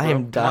 Dude, Yeah, I bro, am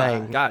come on.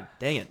 dying. God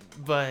dang it.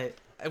 But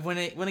when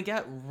it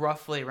got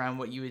roughly around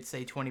what you would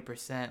say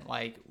 20%,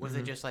 like was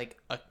it just like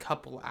a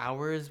couple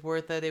hours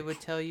worth that it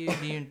would tell you?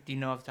 Do you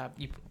know off the top?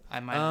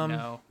 I might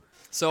know.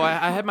 So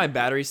I had my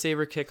battery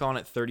saver kick on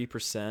at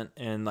 30%,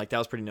 and like that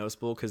was pretty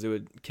noticeable because it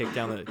would kick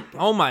down the.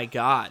 Oh my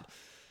God!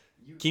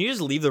 Can you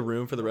just leave the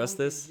room for the rest of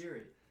this?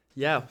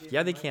 Yeah,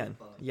 they can.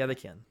 Yeah, they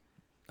can.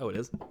 Oh, it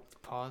is.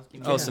 Pause.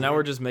 give me Oh, a so second. now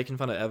we're just making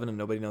fun of Evan and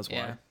nobody knows why.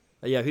 Yeah.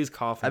 Yeah, he's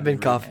coughing. I've been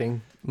Really.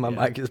 coughing. My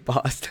Yeah. mic is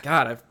paused.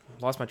 God, I've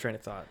lost my train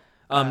of thought.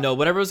 No,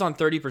 whenever it was on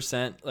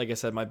 30%, like I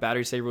said, my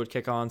battery saver would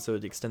kick on, so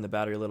it'd extend the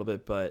battery a little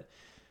bit, but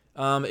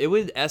it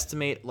would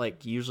estimate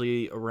like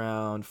usually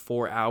around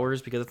 4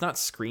 hours because it's not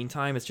screen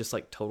time, it's just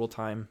like total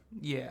time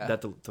Yeah.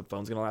 that the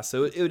phone's gonna last.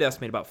 So it would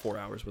estimate about 4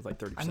 hours with like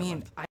 30%. I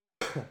mean, left.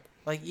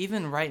 like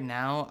even right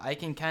now, I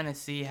can kind of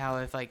see how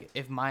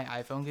if my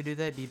iPhone could do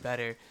that, it'd be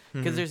better.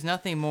 Because there's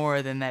nothing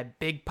more than that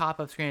big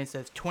pop-up screen that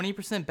says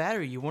 20%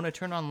 battery. You want to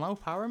turn on low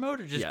power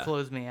mode or just Yeah.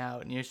 close me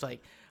out? And you're just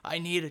like, I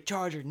need a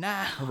charger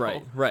now.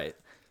 Right.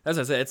 As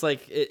I said, it's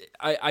like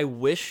I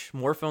wish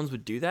more phones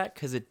would do that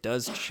because it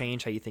does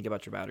change how you think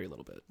about your battery a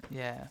little bit.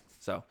 Yeah.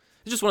 So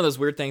it's just one of those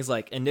weird things.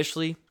 Like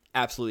initially,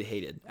 absolutely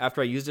hated.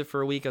 After I used it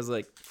for a week, I was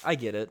like, I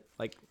get it.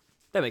 Like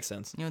that makes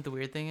sense. You know what the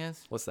weird thing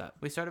is? What's that?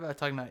 We started about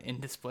talking about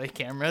in-display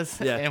cameras,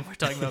 Yeah. and we're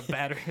talking about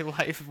battery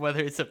life,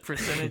 whether it's a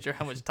percentage or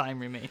how much time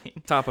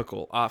remaining.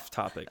 Topical, off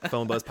topic,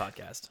 Phone Buzz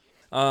podcast.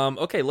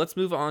 Okay, let's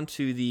move on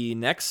to the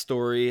next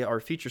story, our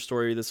feature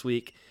story this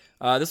week.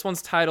 This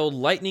one's titled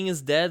 "Lightning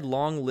is Dead,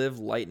 Long Live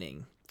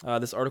Lightning."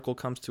 This article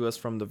comes to us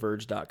from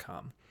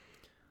TheVerge.com.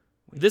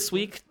 This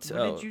week,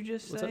 What did you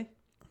just what's say?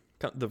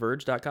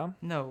 TheVerge.com.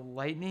 No,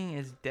 lightning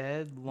is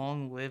dead.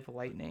 Long live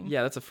lightning.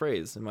 Yeah, that's a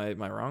phrase. Am I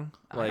wrong?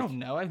 I don't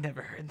know. I've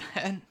never heard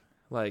that.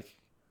 Like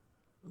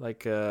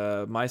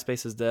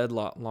MySpace is dead.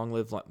 Long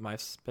live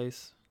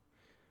MySpace.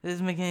 It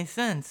doesn't make any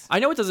sense. I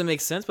know it doesn't make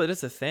sense, but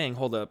it's a thing.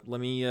 Hold up.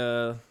 Let me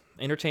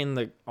entertain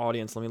the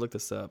audience. Let me look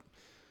this up.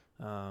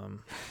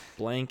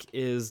 Blank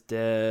is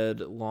dead.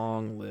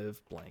 Long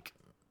live blank.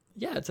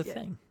 Yeah, it's a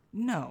thing.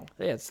 No.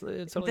 Yeah, it's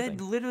totally a That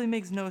thing. literally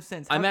makes no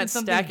sense. How I'm can at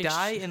something Stack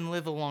die and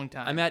live a long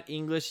time? I'm at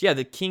English. Yeah,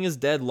 the king is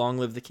dead. Long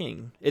live the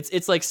king.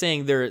 It's like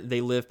saying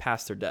they live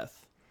past their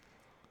death.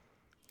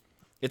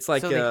 It's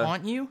like so they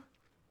haunt you?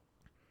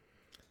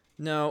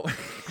 No.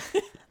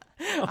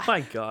 Oh my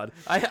god.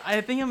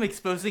 I think I'm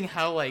exposing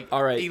how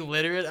All right.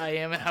 illiterate I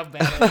am and how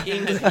bad I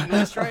am at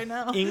English right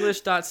now.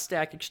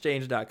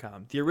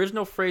 English.stackexchange.com. The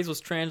original phrase was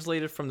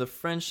translated from the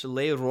French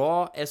 "Le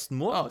roi est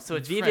mort, Oh, so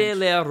it's vive French.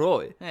 le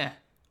roi," Yeah.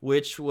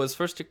 which was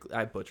first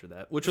I butchered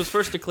that. Which was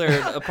first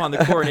declared upon the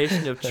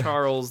coronation of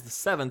Charles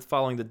VII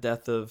following the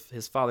death of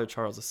his father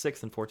Charles VI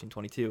in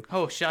 1422.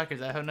 Oh, shocker. Is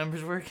that how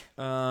numbers work?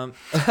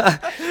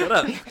 Shut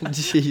up.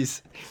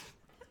 Jeez.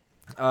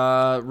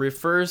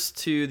 Refers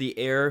to the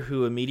heir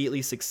who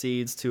immediately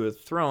succeeds to a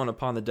throne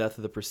upon the death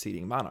of the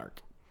preceding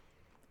monarch.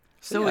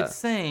 So yeah. it's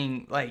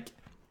saying, like,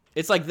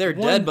 It's like they're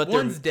one- dead, but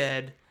one's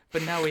they're. dead,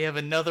 but now we have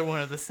another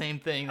one of the same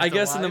thing. I that's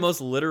guess in the alive.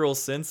 most literal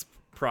sense,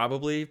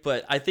 probably,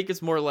 but I think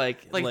it's more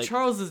like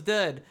Charles is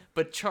dead,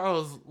 but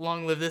Charles,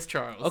 long live this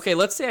Charles. okay,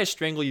 let's say I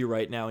strangle you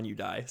right now and you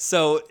die.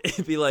 So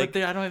it'd be like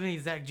But I don't have any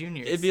Zach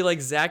Juniors. it'd be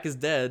like Zach is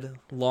dead,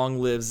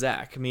 long live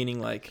Zach, meaning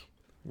like,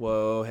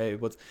 whoa, hey,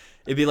 what's?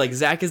 It'd be like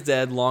Zach is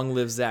dead, long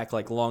live Zach,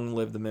 like long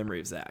live the memory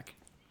of Zach.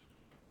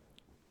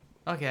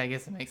 Okay, I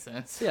guess it makes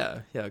sense.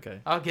 Yeah, okay.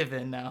 I'll give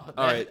in now.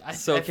 All right, I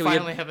so can we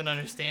finally have an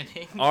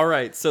understanding. All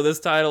right, so this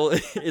title,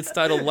 it's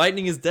titled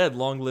 "Lightning is Dead,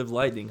 Long Live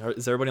Lightning."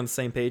 Is everybody on the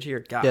same page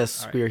here? God,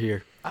 Yes, all right. we are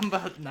here. I'm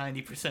about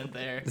 90%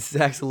 there.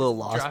 Zach's a little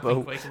lost, Dropping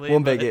but quickly, we'll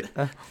make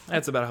but- it.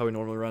 That's about how we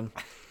normally run.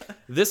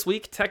 This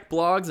week, tech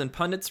blogs and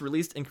pundits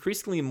released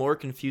increasingly more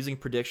confusing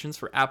predictions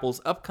for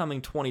Apple's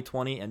upcoming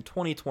 2020 and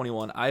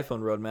 2021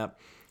 iPhone roadmap,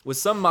 with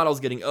some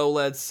models getting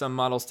OLED, some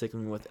models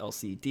sticking with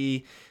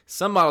LCD,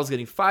 some models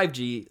getting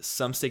 5G,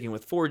 some sticking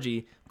with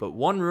 4G, but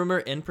one rumor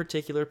in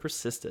particular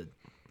persisted.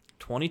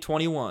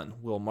 2021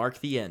 will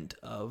mark the end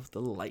of the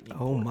Lightning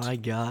Oh port. my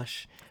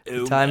gosh.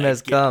 Oh The time my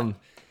has God. come.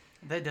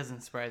 That doesn't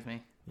surprise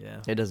me.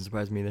 Yeah. It doesn't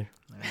surprise me either.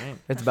 All right.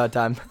 It's about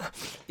time.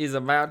 Is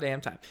about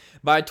damn time.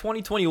 By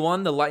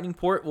 2021, the Lightning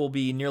port will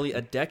be nearly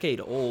a decade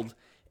old.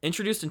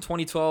 Introduced in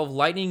 2012,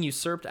 Lightning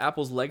usurped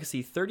Apple's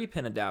legacy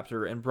 30-pin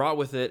adapter and brought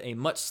with it a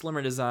much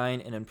slimmer design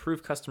and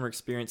improved customer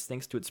experience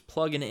thanks to its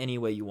plug-in any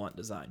way you want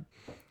design.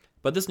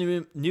 But this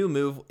new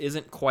move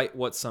isn't quite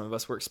what some of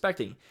us were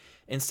expecting.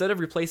 Instead of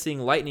replacing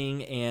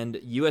Lightning and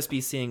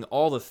USB-C'ing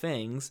all the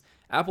things,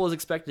 Apple is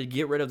expected to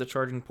get rid of the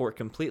charging port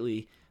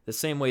completely, the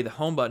same way the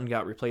home button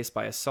got replaced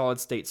by a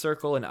solid-state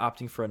circle and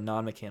opting for a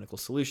non-mechanical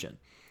solution.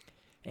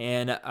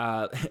 And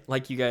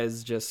like you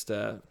guys just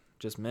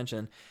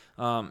mentioned,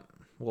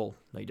 well,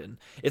 no, you didn't.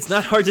 It's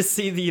not hard to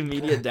see the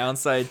immediate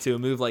downside to a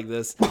move like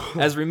this,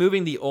 as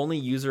removing the only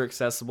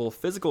user-accessible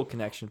physical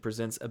connection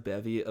presents a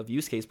bevy of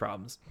use case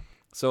problems.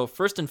 So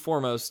first and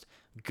foremost,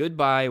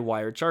 goodbye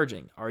wired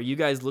charging. Are you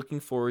guys looking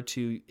forward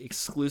to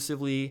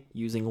exclusively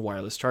using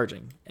wireless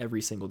charging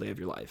every single day of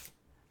your life?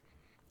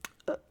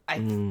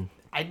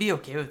 I'd be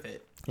okay with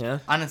it. Yeah?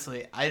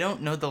 Honestly, I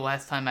don't know the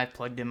last time I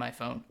plugged in my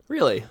phone.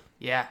 Really?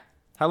 Yeah.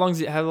 How long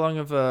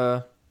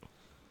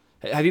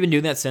have you been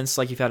doing that since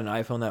like you've had an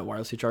iPhone that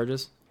wirelessly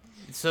charges?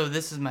 So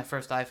this is my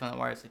first iPhone that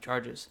wirelessly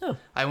charges. Oh.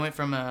 I went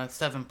from a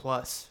 7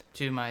 Plus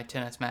to my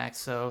 10s Max,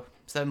 so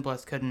 7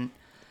 Plus couldn't.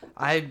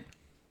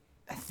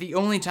 The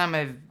only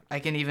time I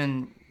can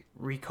even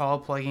recall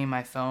plugging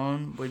my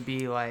phone would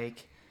be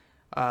like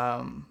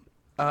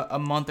a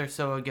month or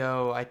so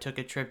ago. I took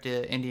a trip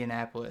to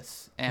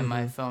Indianapolis and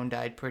my phone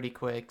died pretty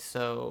quick,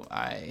 so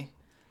I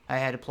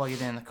had to plug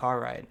it in the car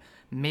ride.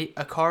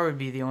 A car would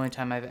be the only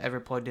time I've ever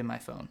plugged in my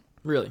phone.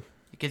 Really?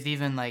 Because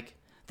even like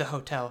the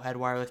hotel had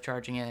wireless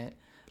charging in it.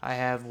 I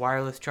have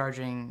wireless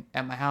charging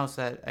at my house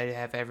that I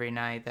have every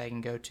night that I can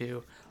go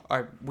to.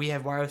 Or we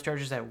have wireless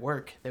chargers at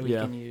work that we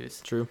can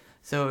use. True.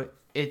 So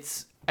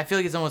I feel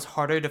like it's almost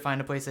harder to find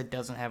a place that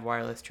doesn't have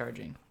wireless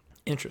charging.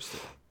 Interesting.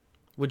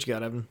 What you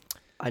got, Evan?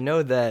 I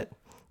know that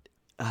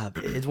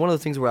it's one of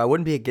those things where I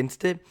wouldn't be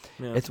against it.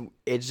 Yeah.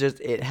 It's just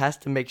it has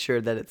to make sure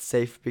that it's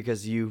safe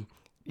because you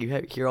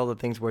hear all the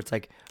things where it's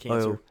like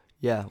Cancer. oh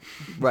yeah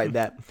right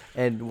that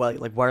and like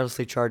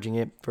wirelessly charging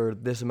it for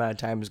this amount of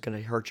time is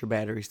gonna hurt your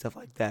battery, stuff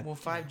like that. Well,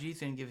 5G is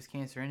going to give us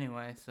cancer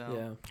anyway, so.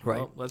 Yeah. Right.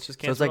 Well, let's just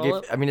So it's cancel like all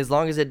up. I mean, as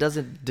long as it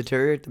doesn't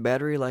deteriorate the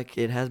battery like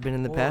it has been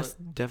in the Well, past,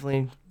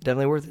 definitely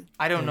worth it.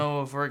 I don't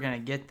know if we're going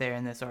to get there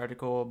in this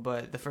article,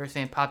 but the first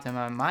thing that popped in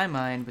my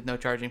mind with no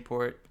charging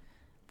port,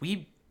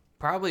 we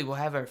probably will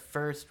have our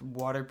first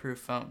waterproof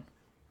phone.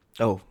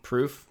 Oh,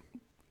 Proof?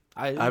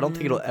 I don't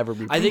think it'll ever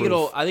be. I think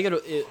proof.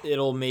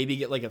 it'll maybe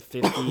get like a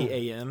 50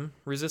 AM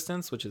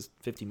resistance, which is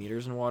 50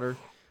 meters in water.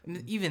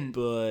 Even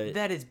But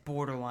that is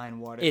borderline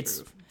waterproof.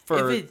 it's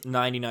for If it-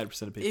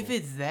 99% of people. If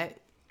it's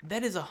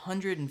that is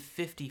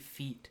 150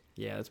 feet.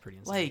 Yeah, that's pretty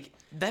insane. Like,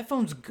 that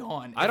phone's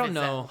gone. I if don't it's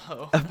know. that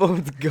low. That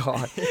phone's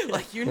gone.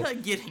 Like, you're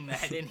not getting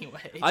that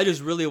anyway. I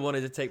just really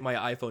wanted to take my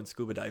iPhone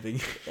scuba diving.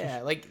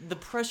 Yeah, like, the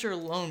pressure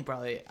alone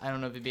probably, I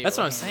don't know if it'd be That's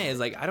able what I'm to saying. handle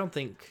Is like I don't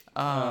think. it.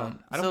 I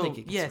don't So, think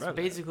it can yes, survive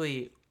that.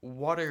 basically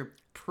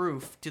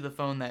waterproof to the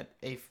phone that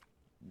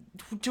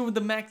to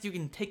the max you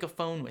can take a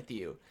phone with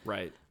you.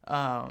 Right.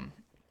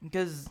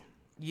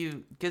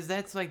 Because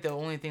that's like the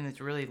only thing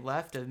that's really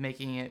left of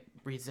making it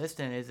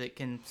resistant is it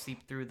can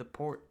seep through the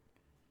port.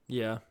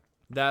 Yeah.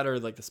 That or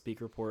like the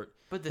speaker port.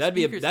 But the That'd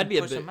be a- speakers that'd can be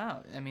a push bit- them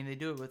out. I mean, they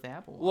do it with the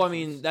Apple Well, I Watches.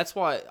 mean, that's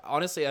why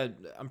honestly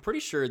I'm pretty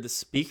sure the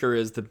speaker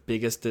is the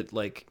biggest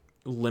like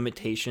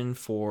limitation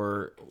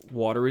for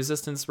water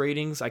resistance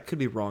ratings. I could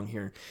be wrong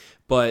here,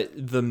 but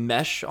the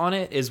mesh on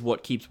it is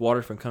what keeps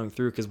water from coming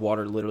through because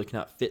water literally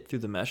cannot fit through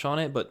the mesh on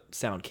it, but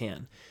sound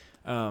can.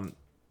 And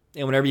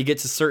whenever you get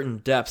to certain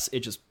depths, it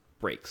just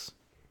breaks.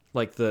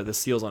 Like the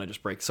seals on it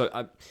just break. So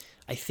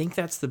I think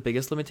that's the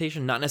biggest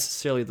limitation, not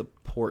necessarily the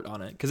port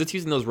on it, because it's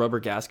using those rubber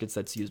gaskets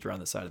that's used around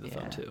the side of the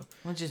phone too.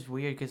 Which is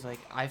weird because like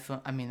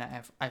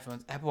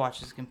iPhones, Apple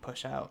Watches can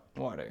push out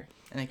water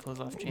and they close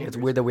off chambers. It's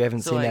weird that we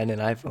haven't So, seen like, that in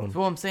an iPhone.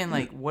 So I'm saying,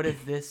 like, what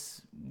if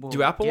this will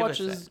Do Apple give us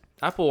Watches?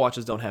 Apple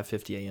Watches don't have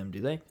 50 AM, do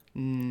they? that?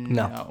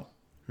 No.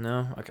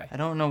 No. Okay. I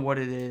don't know what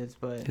it is,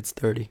 but It's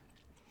 30.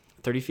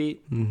 30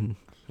 feet. Mm-hmm.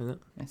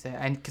 Is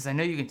it? because I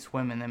know you can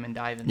swim in them and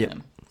dive in Yep.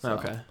 them. So,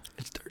 Okay.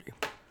 It's 30.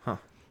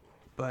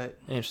 But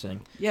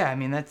Interesting. yeah, I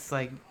mean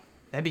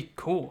that'd be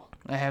cool.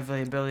 I have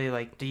the ability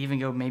like to even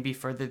go maybe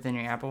further than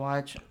your Apple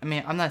Watch. I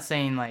mean, I'm not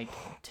saying like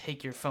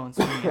take your phone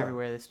swimming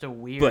everywhere. That's still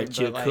weird. But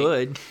you like,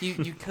 could.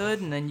 You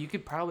could, and then you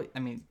could probably. I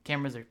mean,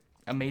 cameras are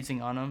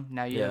amazing on them.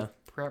 Now you Yeah.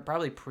 have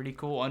probably pretty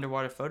cool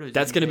underwater photos.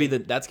 That's you gonna can be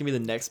take. that's gonna be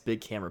the next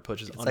big camera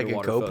push is It's like a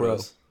underwater GoPro.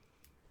 photos.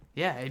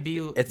 Yeah, it'd be.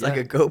 It's like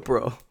a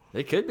GoPro.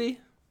 It could be.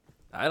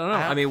 I don't know.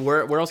 I mean,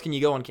 where else can you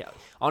go on camera?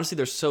 Honestly,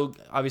 they're so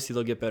obviously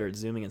they'll get better at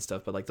zooming and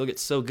stuff, but like they'll get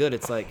so good.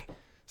 It's like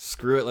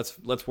screw it.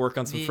 Let's work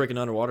on some freaking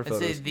underwater I'd say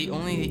photos. the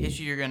only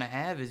issue you're gonna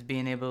have is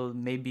being able to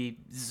maybe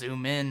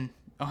zoom in,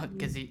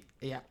 because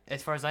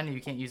as far as I know,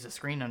 you can't use a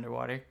screen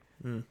underwater.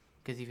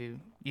 Because if you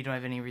don't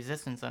have any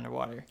resistance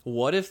underwater.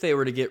 What if they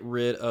were to get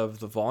rid of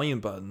the volume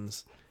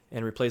buttons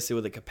and replace it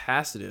with a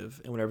capacitive,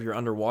 and whenever you're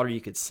underwater,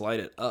 you could slide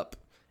it up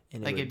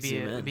and Like it would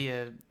zoom in. it'd be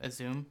a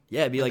zoom.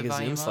 Yeah, it'd be with like the a zoom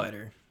volume up.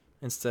 slider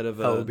instead of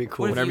Oh, it would be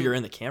cool. What if whenever you- you're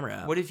in the camera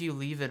app. What if you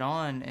leave it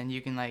on and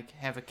you can like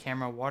have a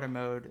camera water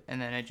mode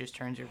and then it just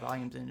turns your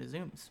volumes into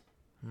zooms?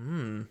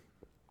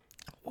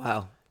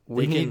 Wow.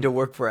 We They need can- to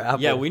work for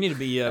Apple. Yeah, we need to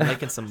be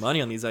making some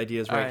money on these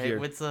ideas All right here.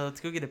 let's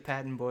go get a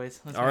patent, boys.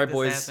 Let's All make right, this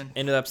boys. happen.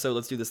 End of the episode.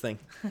 Let's do this thing.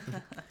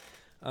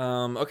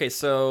 Okay,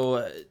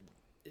 so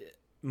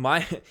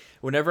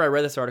whenever I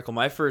read this article,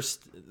 the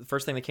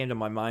first thing that came to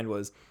my mind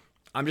was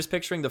I'm just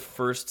picturing the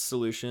first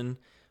solution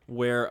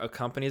where a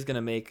company is going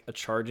to make a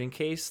charging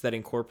case that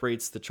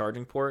incorporates the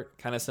charging port,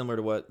 kind of similar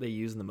to what they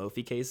use in the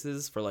Mophie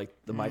cases for like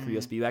the micro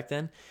USB back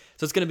then.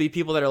 So it's going to be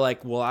people that are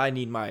like, well, I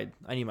need my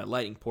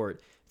lightning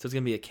port. So it's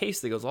going to be a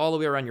case that goes all the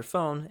way around your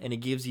phone, and it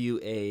gives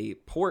you a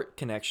port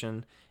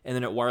connection, and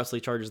then it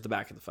wirelessly charges the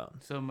back of the phone.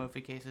 So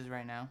Mophie cases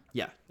right now.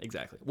 Yeah,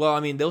 exactly. Well,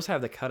 I mean, those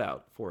have the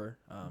cutout for.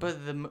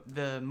 But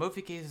the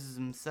Mophie cases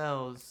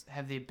themselves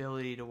have the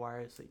ability to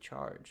wirelessly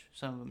charge.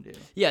 Some of them do.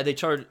 Yeah, they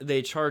charge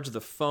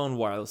the phone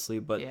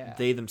wirelessly, but Yeah.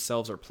 they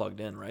themselves are plugged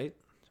in, right?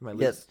 Am I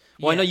Yes.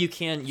 Well, I know Yeah. you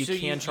can So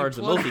you charge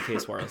the plug- Mophie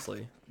case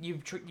wirelessly. You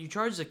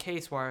charge the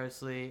case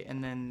wirelessly,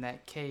 and then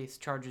that case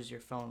charges your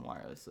phone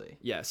wirelessly.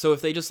 Yeah. So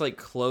if they just like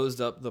closed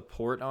up the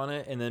port on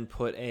it and then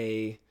put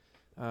a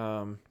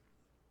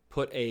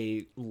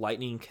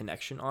lightning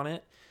connection on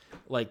it,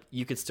 like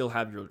you could still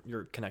have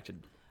your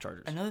connected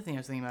chargers. Another thing I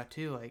was thinking about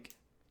too, like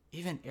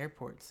even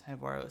airports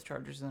have wireless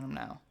chargers in them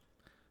now.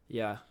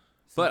 Yeah.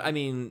 So- But I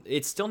mean,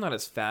 it's still not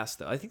as fast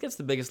though. I think that's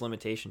the biggest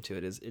limitation to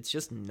it is it's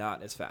just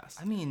not as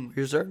fast. I mean,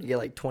 You're starting to get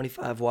like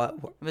 25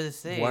 watt. but to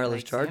say wireless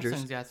like, chargers.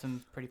 Samsung's got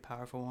some pretty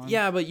powerful ones.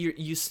 Yeah, but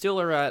you still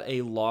are at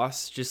a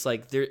loss. Just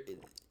like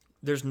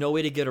there's no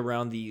way to get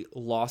around the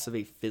loss of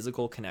a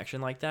physical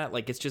connection like that.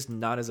 Like it's just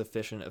not as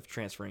efficient of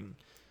transferring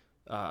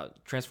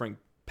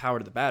power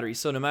to the battery.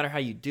 So no matter how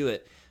you do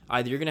it,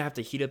 either you're gonna have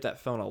to heat up that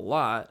phone a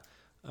lot,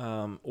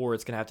 or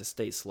it's gonna have to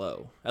stay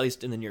slow. At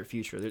least in the near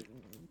future.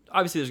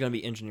 Obviously, there's gonna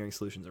be engineering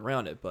solutions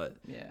around it, but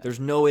Yeah. there's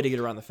no way to get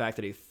around the fact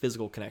that a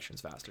physical connection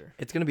is faster.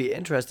 It's going to be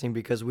interesting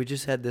because we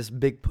just had this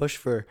big push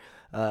for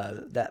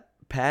that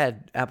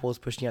pad Apple was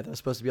pushing out that was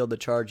supposed to be able to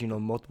charge,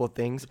 multiple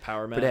things. The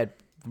power But mat, it had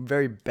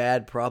very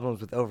bad problems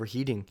with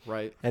overheating.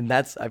 right? And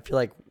that's, I feel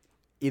like,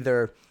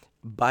 either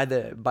by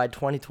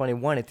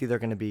 2021, it's either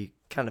going to be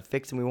kind of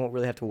fixed and we won't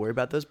really have to worry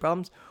about those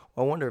problems.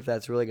 Or I wonder if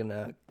that's really going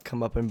to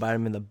come up and bite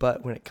them in the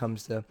butt when it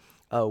comes to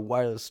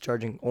wireless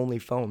charging only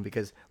phone,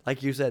 because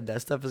like you said,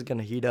 that stuff is going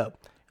to heat up.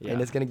 Yeah.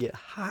 and it's gonna get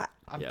hot.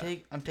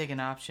 I'm taking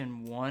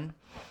option 1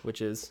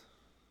 Which is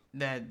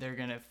that they're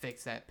gonna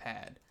fix that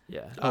pad.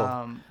 yeah.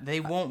 They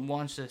won't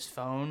launch this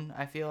phone,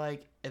 I feel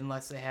like,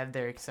 unless they have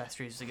their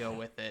accessories to go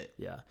with it.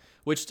 Yeah.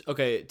 Which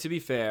okay, to be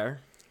fair,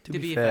 To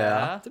be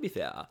fair,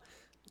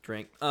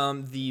 drink.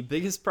 The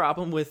biggest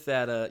problem with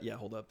that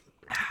hold up.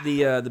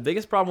 The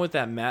biggest problem with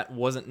that mat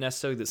wasn't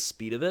necessarily the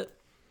speed of it.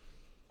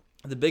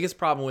 The biggest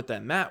problem with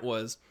that mat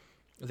was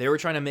they were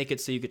trying to make it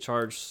so you could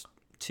charge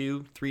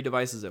 2-3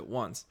 devices at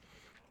once.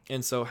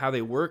 And so how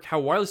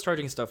wireless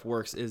charging stuff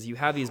works is you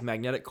have these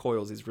magnetic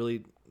coils, these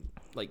really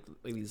like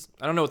these,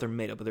 I don't know what they're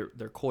made of, but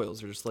they're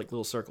coils. They're just like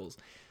little circles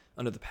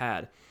under the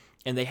pad.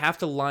 And they have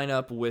to line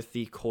up with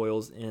the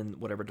coils in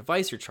whatever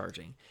device you're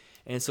charging.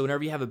 And so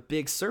whenever you have a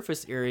big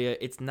surface area,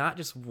 it's not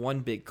just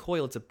one big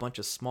coil, it's a bunch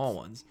of small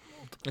ones.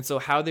 And so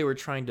how they were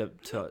trying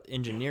to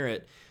engineer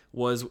it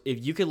was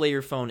if you could lay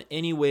your phone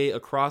any way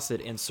across it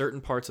and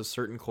certain parts of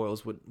certain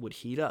coils would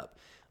heat up.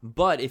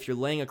 But if you're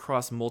laying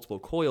across multiple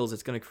coils,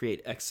 it's going to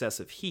create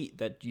excessive heat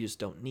that you just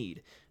don't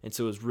need. And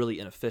so it was really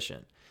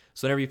inefficient.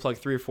 So whenever you plug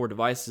 3 or 4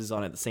 devices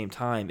on at the same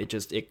time,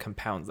 it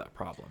compounds that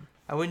problem.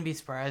 I wouldn't be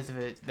surprised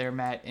if their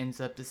mat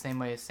ends up the same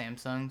way as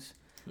Samsung's,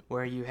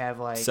 where you have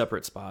like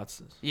Separate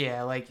spots.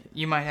 Yeah, like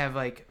you might have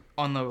like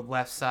on the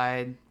left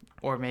side,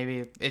 or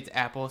maybe it's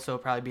Apple, so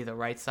it'll probably be the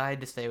right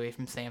side to stay away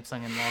from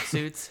Samsung and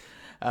lawsuits.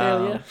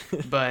 Hell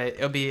yeah. But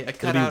it'll be a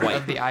cutout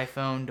of the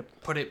iPhone to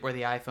put it where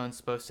the iPhone's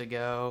supposed to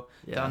go.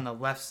 Yeah. On the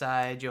left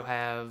side, you'll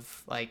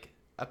have like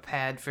a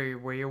pad for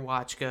where your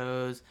watch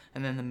goes,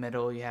 and then in the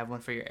middle you have one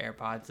for your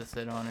AirPods to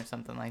sit on or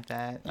something like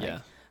that. Like, Yeah.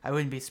 I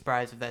wouldn't be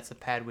surprised if that's a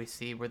pad we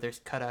see where there's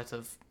cutouts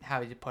of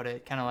how you put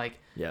it, kind of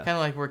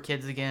like we're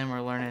kids again.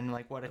 We're learning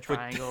like what a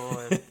triangle,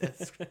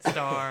 a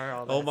star,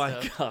 all that. Oh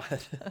my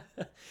stuff.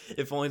 god!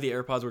 If only the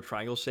AirPods were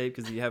triangle shaped,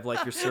 because you have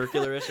like your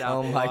circular-ish Apple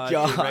Oh my Watch,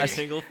 your gosh.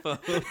 rectangle phone.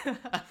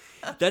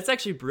 That's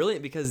actually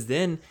brilliant, because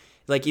then,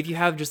 like, if you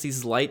have just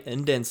these light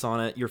indents on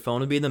it, your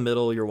phone would be in the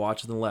middle, your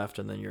watch in the left,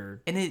 and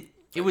then And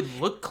it would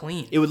look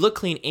clean. It would look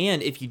clean,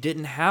 and if you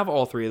didn't have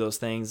all 3 of those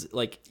things,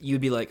 like,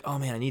 you'd be like, oh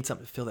man, I need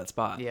something to fill that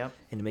spot. Yep.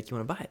 And to make you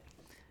want to buy it.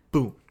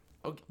 Boom.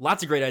 Okay.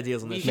 Lots of great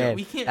ideas on this show. Man,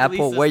 we can't Apple,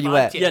 release this where you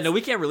at? podcast. Yeah, no,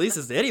 we can't release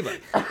this to anybody.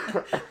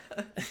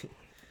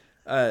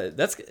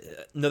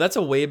 That's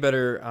a way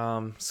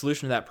better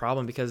solution to that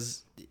problem,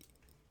 because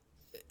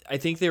I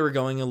think they were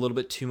going a little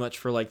bit too much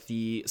for like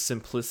the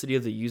simplicity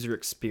of the user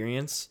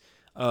experience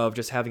of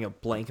just having a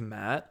blank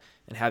mat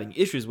and having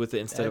issues with it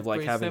instead of like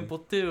Pretty having simple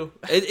too.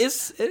 it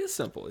is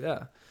simple,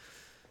 yeah.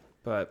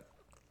 But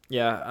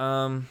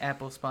yeah,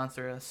 Apple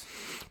sponsor us.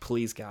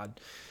 please God.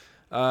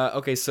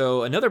 Okay,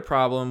 so another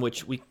problem,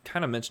 which we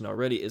kind of mentioned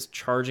already, is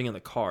charging in the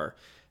car.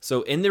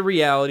 So in the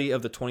reality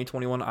of the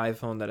 2021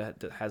 iPhone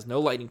that has no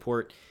lightning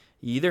port,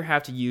 you either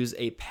have to use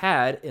a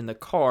pad in the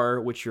car,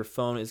 which your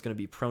phone is going to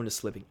be prone to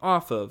slipping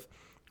off of,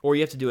 or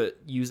you have to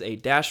use a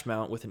dash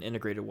mount with an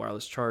integrated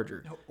wireless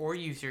charger. Or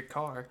use your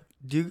car.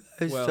 Do you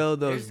guys Well, sell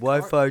those there's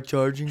Wi-Fi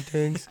charging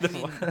things? I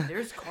mean,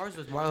 there's cars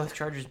with wireless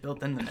chargers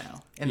built in them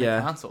now in Yeah.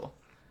 the console.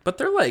 But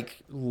they're like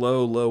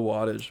low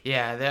wattage.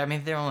 Yeah,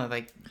 they're only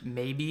like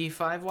maybe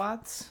 5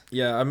 watts.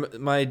 Yeah,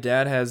 my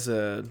dad has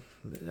I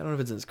don't know if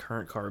it's in his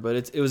current car, but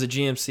it was a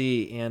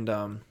GMC, and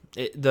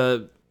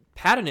the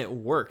pad in it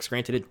works.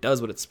 Granted, it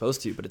does what it's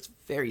supposed to, but it's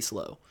very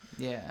slow.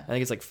 Yeah. I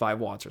think it's like 5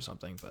 watts or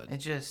something. But It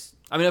just,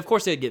 I mean, of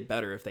course they'd get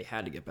better if they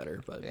had to get better.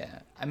 But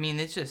yeah. I mean,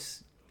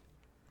 it's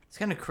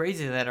kind of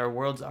crazy that our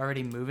world's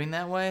already moving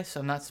that way.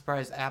 So I'm not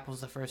surprised Apple's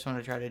the first one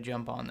to try to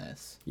jump on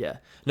this. yeah,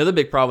 another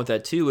big problem with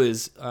that too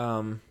is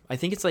I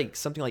think it's like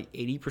something like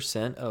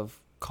 80% of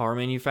car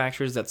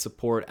manufacturers that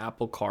support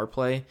Apple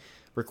CarPlay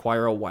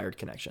require a wired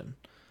connection.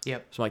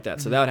 Yep. Something like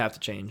that. So that would have to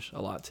change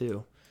a lot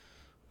too.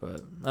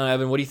 But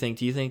Evan, what do you think?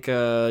 Do you think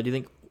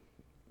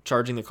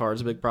charging the car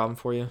is a big problem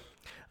for you?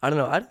 I don't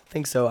know. I don't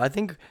think so. I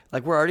think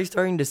like we're already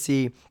starting to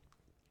see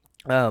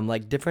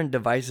like different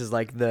devices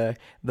like the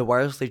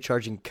wirelessly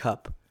charging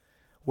cup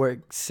where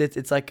it sits.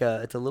 It's like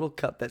it's a little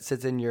cup that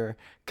sits in your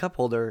cup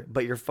holder,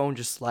 but your phone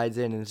just slides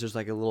in and it's just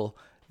like a little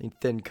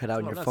thin cutout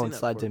and I've your not phone seen that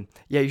slides before. in.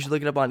 Yeah, you should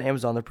look it up on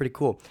Amazon. They're pretty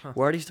cool.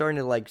 We're already starting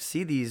to like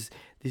see these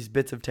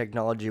bits of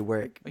technology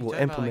where it Are you will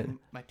talking implement. about,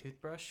 like, my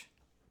toothbrush?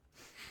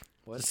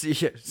 What? See,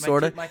 yeah, My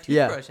sorta. My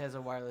Yeah. toothbrush has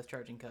a wireless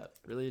charging cup.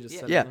 Really? You just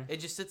Yeah. set Yeah. it in? It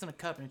just sits in a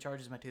cup and it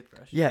charges my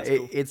toothbrush. Yeah, That's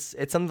cool.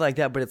 it's something like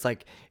that, but it's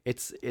like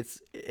it's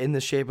in the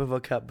shape of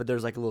a cup, but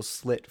there's like a little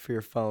slit for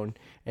your phone,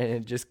 and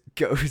it just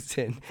goes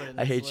in. Put it in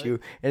I the hate slit. you,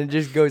 and it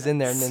just goes in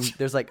there, and then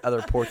there's like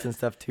other ports and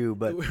stuff too.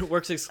 But It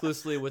works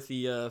exclusively with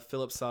the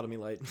Philips sodomy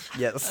light.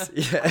 yes,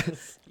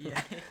 yes,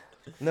 Yeah.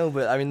 no,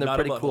 but I mean they're Not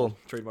a pretty butthole. cool.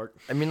 Trademark.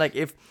 I mean, like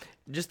if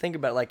just think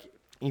about like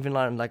even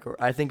on like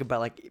I think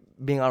about like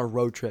being on a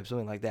road trip,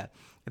 something like that.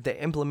 If they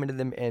implemented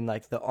them in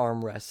like the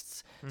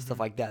armrests, stuff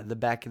like that, the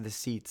back of the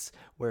seats,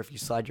 where if you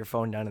slide your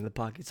phone down in the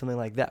pocket, something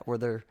like that, where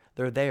they're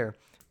there,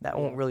 that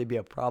won't really be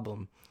a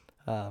problem.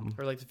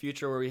 Or like the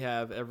future where we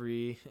have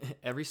every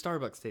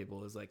Starbucks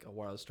table is like a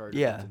wireless charger.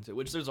 Yeah. built into it,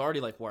 which there's already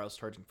like wireless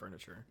charging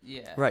furniture.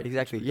 Yeah. Right,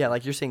 exactly. Yeah,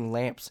 like you're saying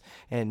lamps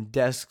and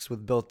desks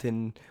with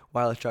built-in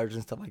wireless chargers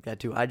and stuff like that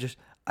too.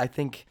 I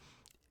think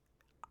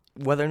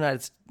whether or not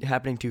it's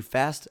happening too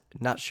fast,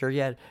 not sure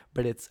yet,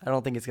 but I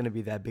don't think it's going to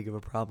be that big of a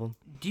problem.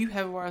 Do you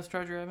have a wireless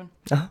charger, Evan?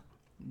 Uh-huh.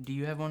 Do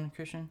you have one,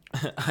 Christian?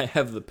 I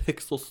have the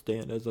Pixel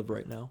stand as of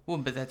right now. Well,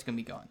 but that's gonna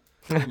be gone.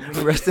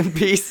 Rest in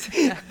peace.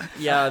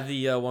 Yeah,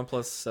 the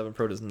OnePlus 7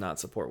 Pro does not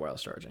support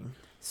wireless charging.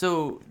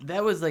 So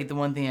that was like the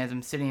one thing as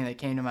I'm sitting here that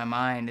came to my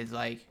mind is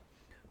like,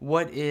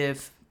 what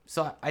if?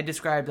 So I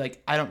described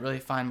like I don't really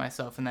find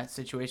myself in that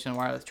situation of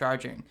wireless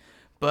charging,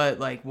 but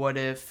like what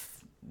if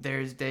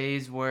there's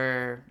days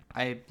where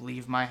I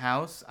leave my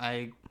house,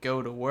 I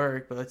go to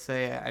work, but let's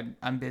say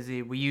I'm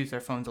busy. We use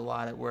our phones a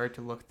lot at work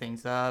to look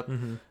things up.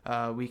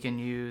 We can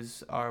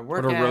use our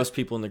work Or to app. roast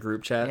people in the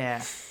group chat.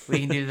 Yeah,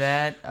 we can do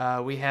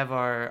that. We have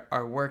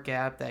our work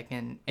app that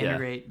can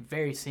integrate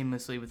very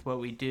seamlessly with what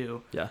we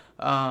do. Yeah.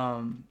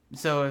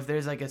 So if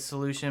there's like a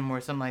solution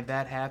where something like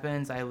that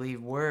happens, I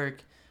leave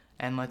work,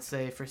 and let's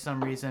say for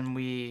some reason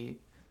we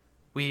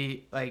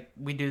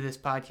do this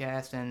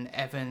podcast,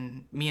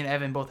 and me and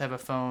Evan both have a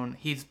phone.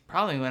 He's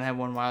probably gonna have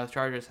one wireless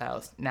charger at his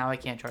house. Now I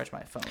can't charge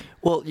my phone.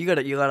 Well, you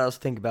gotta also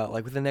think about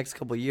like within the next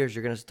couple of years,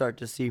 you're gonna start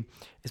to see,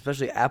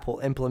 especially Apple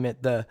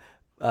implement the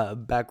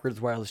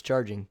backwards wireless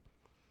charging.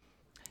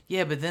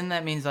 Yeah, but then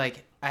that means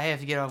like I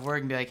have to get off work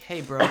and be like, "Hey,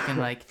 bro, can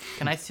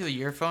I steal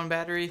your phone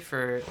battery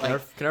for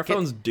like?" Can our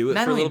phones do it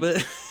for a little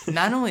bit?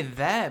 Not only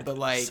that, but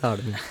like,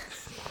 Sodomy.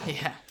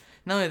 yeah,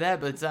 not only that,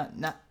 but it's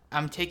not.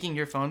 I'm taking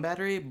your phone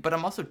battery, but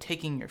I'm also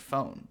taking your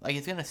phone. Like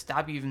it's gonna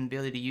stop you from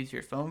being able to use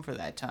your phone for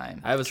that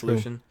time. I have a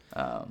solution.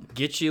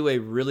 Get you a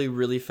really,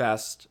 really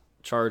fast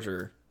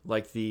charger,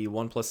 like the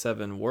OnePlus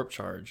 7 Warp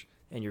Charge,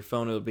 and your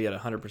phone will be at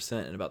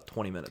 100% in about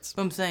 20 minutes.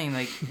 But I'm saying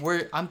like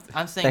I'm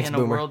saying Thanks, in a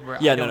Boomer. world where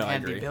Yeah, I don't I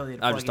have the agree. ability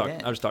to I'm plug just talking. it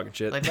in. I'm just talking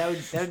shit. Like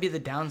that would be the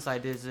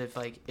downside is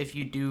if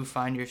you do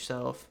find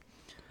yourself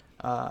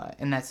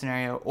in that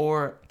scenario,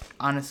 or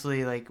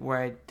honestly like where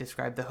I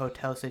described the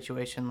hotel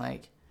situation,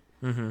 like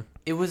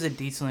it was a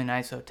decently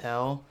nice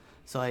hotel.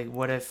 So like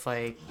what if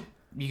like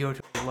you go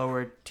to a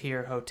lower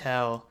tier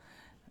hotel,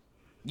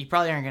 you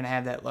probably aren't gonna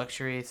have that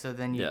luxury. So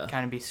then you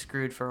kind of be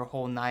screwed for a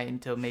whole night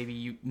until maybe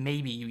you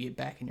get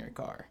back in your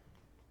car.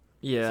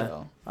 Yeah.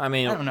 So, I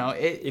mean, I don't know.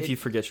 if you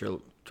forget your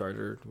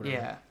charger,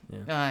 whatever.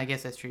 Yeah. I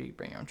guess that's true. You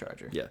bring your own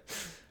charger. Yeah.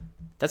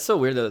 That's so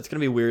weird though. It's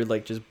gonna be weird,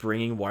 like just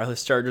bringing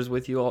wireless chargers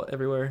with you all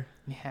everywhere.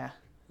 Yeah.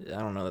 I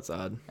don't know. That's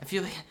odd. I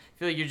feel like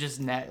you're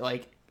just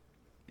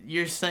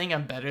you're saying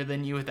I'm better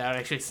than you without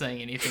actually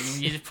saying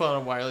anything. You just pull out a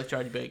wireless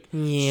charger, and be like,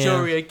 Yeah.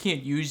 sorry, I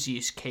can't use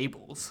these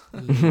cables.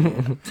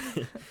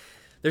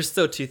 They're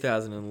still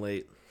 2000 and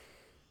late.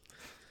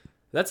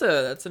 That's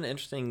an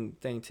interesting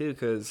thing too,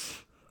 because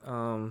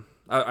I mean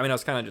I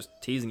was kind of just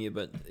teasing you,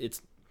 but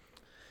it's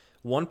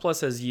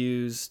OnePlus has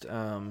used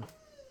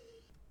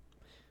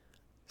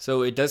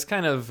so it does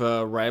kind of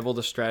rival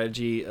the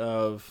strategy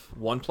of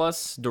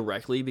OnePlus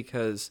directly,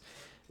 because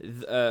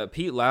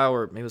Pete Lau,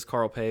 or maybe it was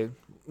Carl Pei,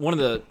 one of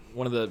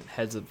the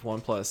heads of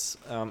OnePlus,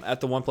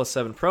 at the OnePlus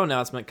 7 Pro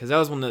announcement, because that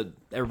was when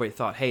everybody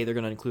thought, hey, they're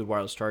going to include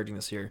wireless charging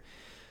this year.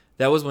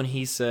 That was when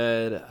he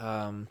said,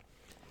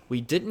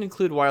 we didn't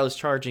include wireless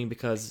charging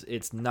because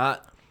it's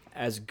not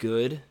as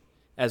good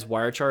as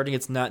wire charging.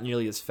 It's not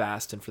nearly as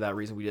fast, and for that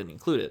reason, we didn't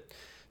include it.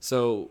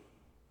 So,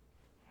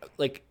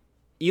 like,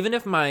 even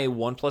if my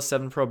OnePlus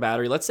 7 Pro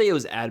battery, let's say it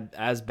was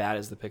as bad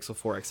as the Pixel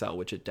 4 XL,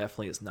 which it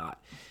definitely is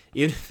not.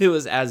 Even if it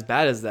was as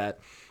bad as that,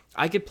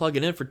 I could plug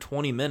it in for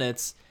 20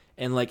 minutes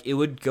and like it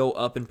would go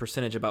up in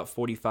percentage about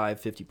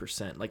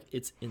 45-50%. Like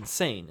it's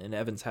insane. And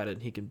Evan's had it,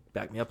 and he can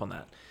back me up on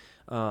that.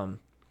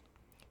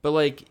 But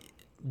like,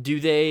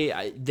 they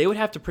would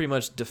have to pretty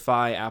much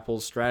defy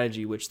Apple's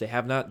strategy, which they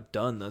have not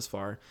done thus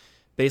far,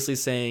 basically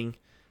saying,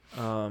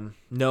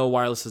 no,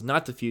 wireless is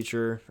not the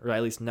future, or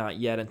at least not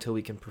yet until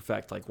we can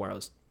perfect like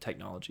wireless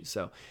technology.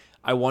 So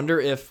I wonder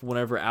if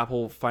whenever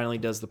Apple finally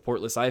does the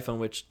portless iPhone,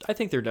 which I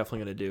think they're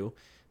definitely going to do,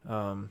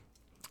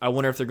 I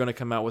wonder if they're going to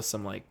come out with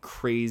some like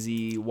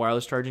crazy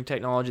wireless charging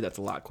technology that's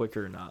a lot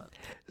quicker or not.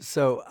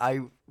 So I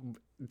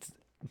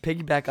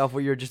piggyback off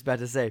what you were just about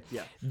to say.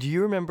 Yeah. Do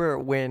you remember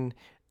when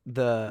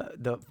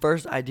the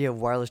first idea of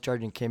wireless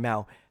charging came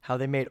out, how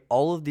they made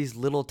all of these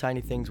little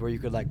tiny things where you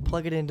could like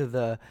plug it into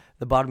the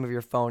bottom of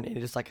your phone, and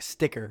it's like a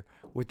sticker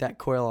with that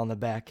coil on the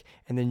back,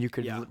 and then you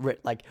could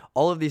like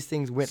all of these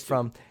things went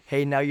from,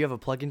 hey, now you have a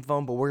plug-in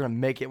phone, but we're gonna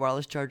make it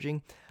wireless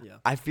charging. Yeah.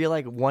 I feel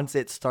like once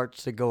it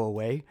starts to go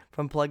away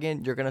from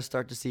plug-in, you're gonna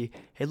start to see,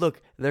 hey,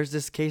 look, there's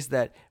this case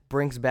that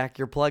brings back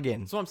your plug-in.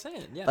 That's what I'm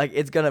saying. Yeah. Like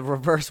it's gonna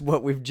reverse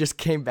what we've just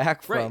came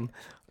back from.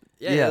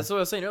 Yeah, that's what I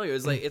was saying earlier.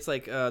 It's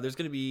like there's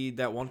gonna be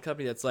that one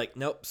company that's like,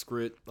 nope,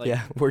 screw it. Like,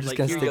 Yeah, we're just like,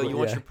 gonna here you stick go. with You it,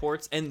 want yeah. your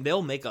ports, and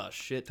they'll make a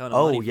shit ton of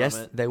Oh money yes,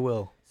 from it. they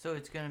will. So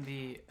it's gonna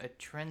be a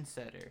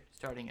trendsetter,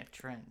 starting a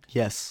trend.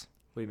 Yes,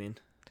 What do you mean?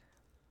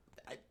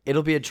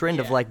 it'll be a trend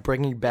of Yeah. like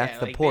bringing back Yeah,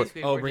 the like, port.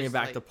 basically Oh, we're bringing just,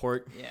 back like- the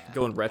port, Yeah.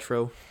 going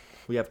retro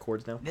We have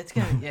cords now. It's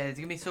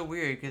gonna be so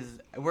weird because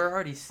we're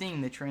already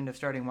seeing the trend of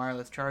starting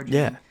wireless charging.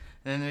 Yeah. And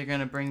then they're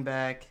gonna bring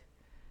back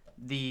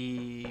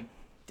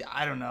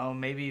I don't know,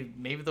 maybe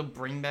they'll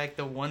bring back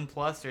the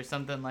OnePlus or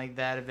something like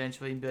that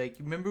eventually and be like,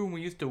 remember when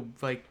we used to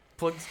like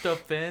plug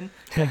stuff in?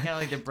 Kind of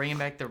like they're bringing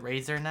back the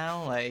Razor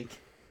now, like.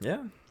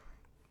 Yeah.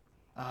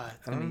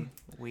 It's gonna be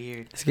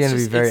weird. It's gonna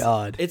be very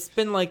odd. It's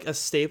been like a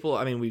staple.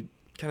 I mean, we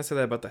kind of said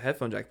that about the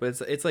headphone jack,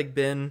 but it's like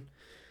been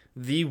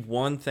the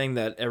one thing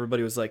that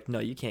everybody was like, no,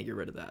 you can't get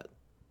rid of that.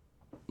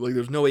 Like,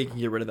 there's no way you can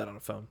get rid of that on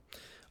a phone.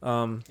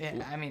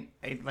 Yeah, I mean,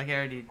 I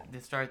already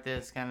to start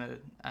this kind of,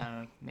 I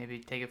don't know, maybe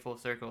take it full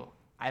circle.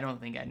 I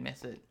don't think I'd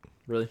miss it.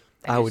 Really?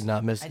 I would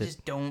not miss I it.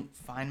 just don't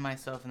find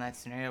myself in that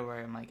scenario where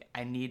I'm like,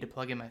 I need to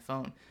plug in my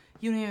phone.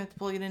 You don't even have to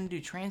plug it in and do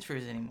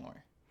transfers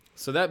anymore.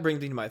 So that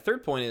brings me to my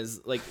third point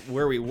is like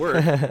where we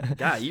work.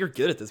 God, you're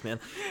good at this, man.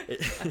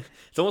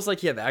 It's almost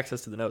like you have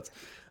access to the notes.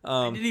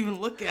 I didn't even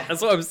look at it.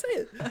 That's what I'm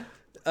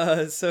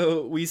saying.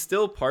 So we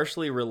still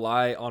partially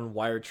rely on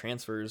wired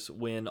transfers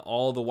when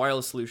all the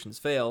wireless solutions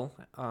fail.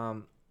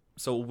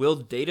 So will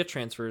data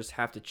transfers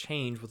have to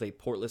change with a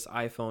portless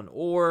iPhone,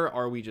 or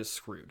are we just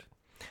screwed?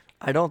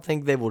 I don't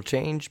think they will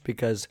change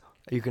because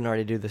you can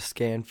already do the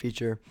scan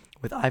feature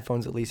with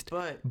iPhones at least.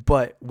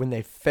 But when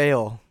they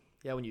fail,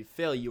 Yeah, when you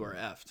fail, you are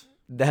effed.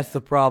 that's the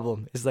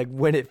problem. It's like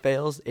when it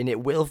fails, and it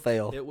will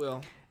fail, It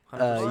will.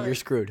 100%. you're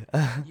screwed.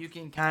 You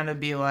can kind of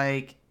be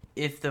like,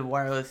 if the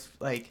wireless,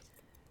 like,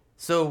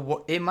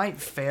 so it might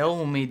fail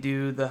when we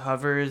do the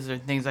hovers or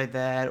things like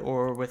that,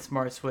 or with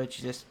Smart Switch,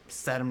 you just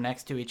set them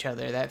next to each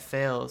other. That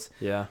fails.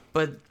 Yeah.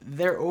 But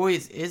there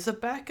always is a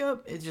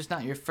backup. It's just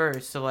not your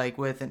first. So, like,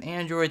 with an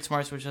Android,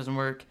 Smart Switch doesn't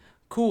work.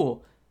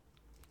 Cool.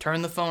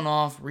 Turn the phone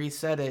off,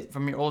 reset it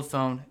from your old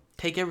phone.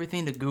 Take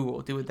everything to Google.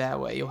 Do it that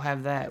way. You'll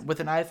have that. With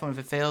an iPhone, if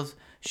it fails,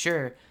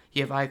 sure,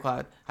 you have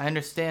iCloud. I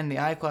understand the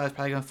iCloud is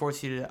probably going to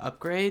force you to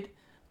upgrade,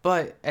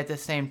 but at the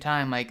same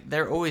time, like,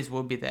 there always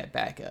will be that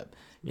backup.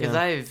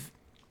 Because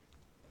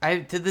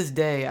Yeah. to this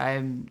day,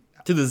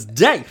 To this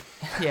day.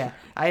 yeah,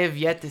 I have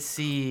yet to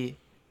see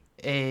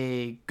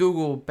a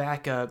Google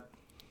backup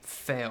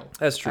fail.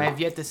 That's true. I have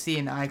yet to see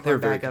an They're iCloud very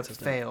backup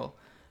consistent. fail.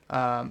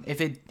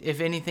 If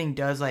anything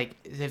does, like,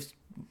 if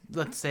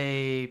let's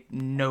say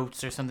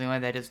notes or something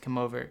like that just come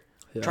over,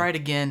 Yeah. try it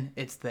again,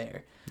 it's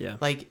there. Yeah.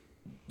 Like,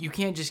 you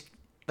can't just,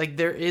 like,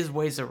 there is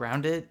ways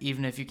around it,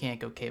 even if you can't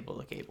go cable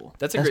to cable.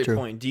 That's a That's great true.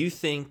 point. Do you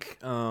think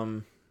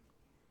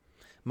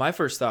my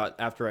first thought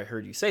after I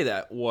heard you say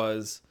that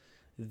was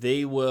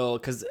they will,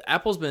 because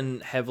Apple's been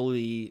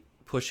heavily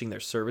pushing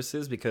their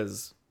services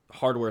because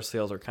hardware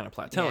sales are kind of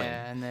plateauing.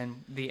 Yeah, and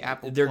then the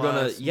Apple They're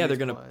Plus, they're News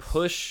gonna Plus.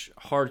 push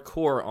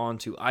hardcore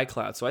onto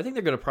iCloud. So I think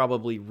they're gonna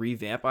probably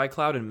revamp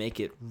iCloud and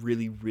make it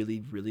really,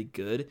 really, really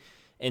good,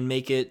 and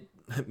make it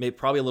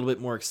probably a little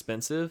bit more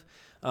expensive,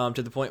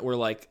 to the point where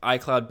like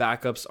iCloud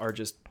backups are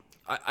just.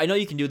 I know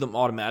you can do them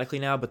automatically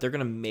now, but they're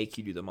gonna make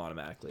you do them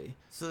automatically.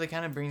 So that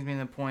kind of brings me to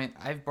the point.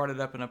 I've brought it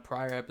up in a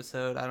prior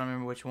episode. I don't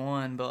remember which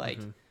one, but like,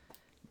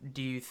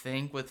 do you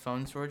think with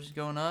phone storage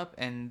going up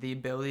and the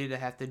ability to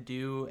have to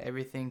do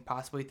everything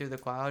possibly through the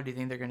cloud, do you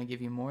think they're going to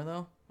give you more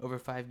though, over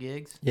 5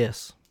 gigs?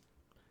 Yes.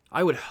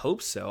 I would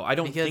hope so. I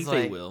don't Because, think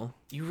they like, will.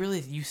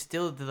 You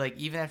still, like,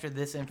 even after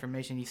this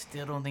information, you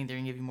still don't think they're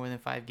going to give you more than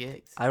 5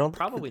 gigs? I don't.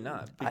 Probably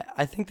not.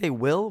 I think they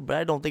will, but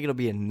I don't think it'll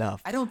be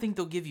enough. I don't think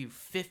they'll give you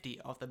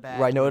 50 off the bat.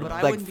 Right, no, but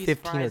I like wouldn't be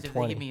 15 or surprised if they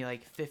 20. give me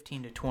like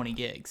 15 to 20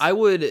 gigs. I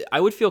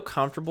would feel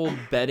comfortable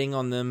betting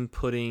on them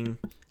putting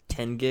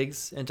 10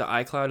 gigs into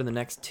iCloud in the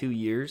next 2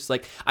 years.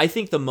 Like, I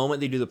think the moment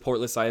they do the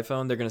portless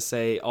iPhone, they're going to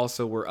say,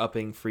 also, we're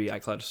upping free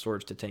iCloud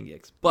storage to 10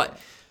 gigs. But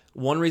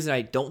one reason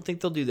I don't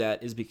think they'll do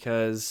that is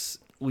because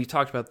we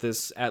talked about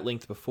this at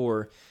length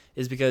before,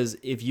 is because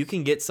if you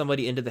can get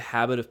somebody into the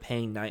habit of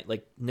paying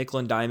like nickel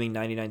and diming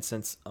 99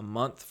 cents a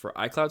month for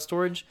iCloud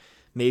storage,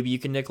 maybe you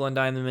can nickel and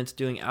dime them into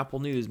doing Apple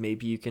News.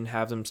 Maybe you can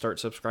have them start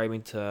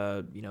subscribing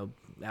to,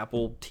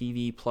 Apple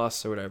TV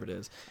Plus or whatever it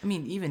is. I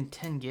mean, even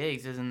 10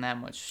 gigs isn't that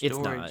much It's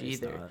storage not.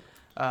 either.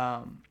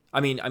 I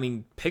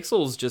mean,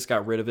 Pixels just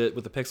got rid of it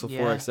with the Pixel 4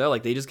 Yeah. XL.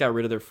 Like, they just got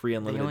rid of their free They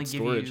unlimited only give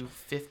storage. you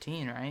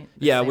 15, right?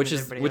 The Yeah, same which as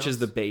is everybody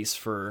the else. base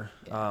for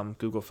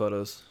Google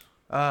Photos.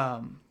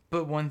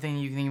 But one thing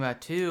you can think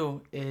about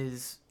too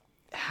is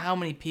how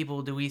many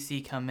people do we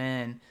see come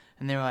in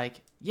and they're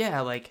like,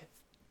 yeah, like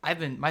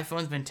my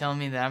phone's been telling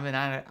me that I've been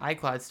out of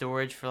iCloud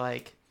storage for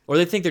like. Or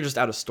they think they're just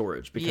out of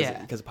storage because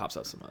Yeah. it pops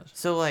out so much.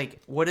 So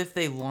like, what if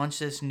they launch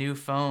this new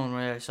phone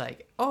where it's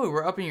like, oh,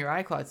 we're upping your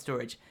iCloud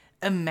storage.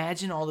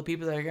 Imagine all the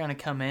people that are going to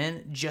come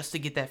in just to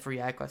get that free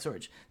iCloud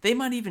storage. They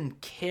might even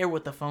care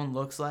what the phone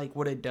looks like,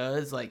 what it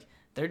does. Like,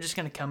 they're just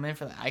going to come in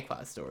for the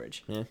iCloud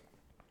storage. Yeah.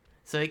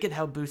 So it could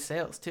help boost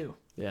sales too.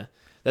 Yeah.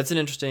 That's an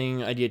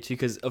interesting idea too,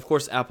 because of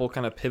course Apple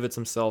kind of pivots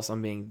themselves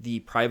on being the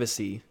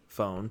privacy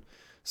phone.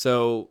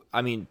 So,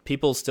 I mean,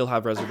 people still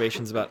have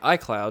reservations about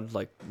iCloud,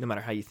 like no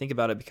matter how you think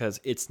about it, because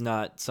it's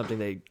not something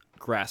they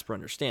grasp or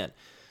understand.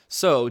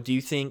 So, do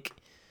you think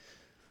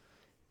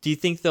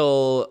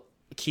they'll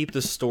keep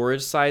the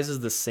storage sizes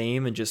the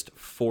same and just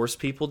force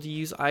people to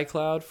use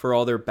iCloud for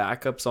all their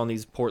backups on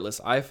these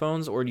portless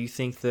iPhones, or do you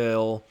think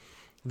they'll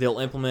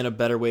implement a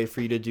better way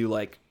for you to do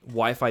like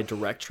Wi-Fi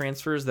direct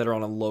transfers that are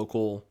on a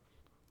local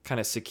kind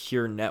of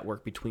secure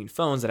network between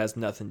phones that has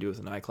nothing to do with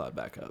an iCloud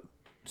backup?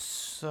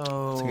 So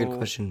That's a good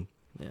question.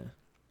 Yeah.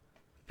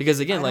 Because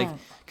again, I like,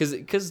 don't-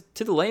 because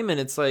to the layman,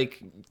 it's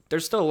like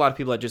there's still a lot of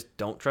people that just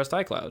don't trust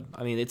iCloud.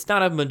 I mean, it's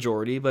not a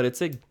majority, but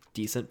it's a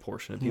decent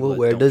portion of people Well, that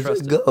where don't does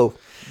trust it go?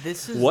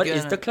 This is What is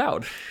gonna- the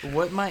cloud?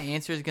 What my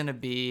answer is gonna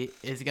be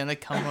is gonna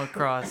come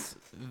across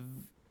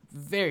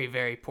very,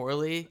 very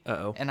poorly,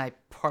 Uh-oh. and I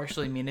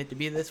partially mean it to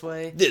be this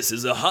way. This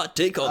is a hot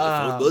take on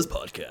the Phone Buzz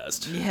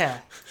podcast. Yeah.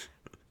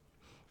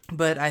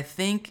 But I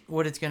think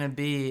what it's gonna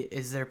be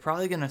is they're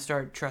probably gonna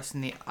start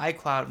trusting the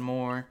iCloud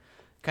more.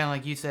 Kind of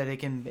like you said,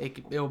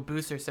 it will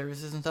boost their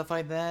services and stuff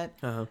like that.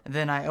 Uh-huh. And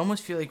then I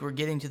almost feel like we're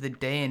getting to the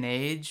day and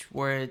age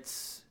where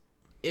it's,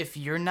 if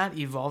you're not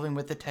evolving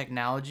with the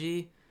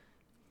technology,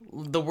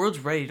 the world's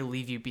ready to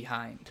leave you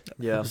behind.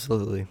 Yeah.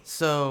 Absolutely.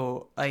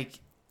 So, like,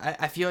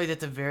 I feel like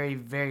that's a very,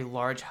 very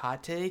large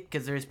hot take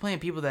because there's plenty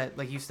of people that,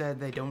 like you said,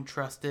 they don't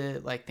trust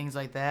it, like things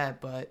like that.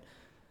 But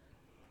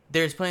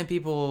there's plenty of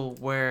people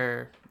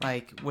where,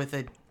 like, with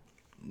a,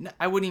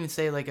 I wouldn't even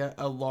say like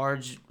a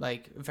large,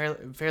 like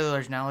fairly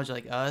large knowledge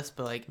like us,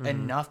 but like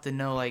enough to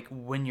know like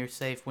when you're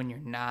safe, when you're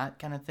not,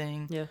 kind of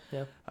thing. Yeah.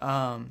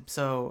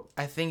 So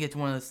I think it's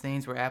one of those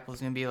things where Apple's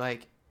gonna be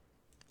like,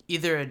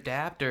 either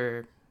adapt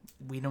or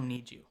we don't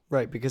need you.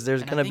 Right, because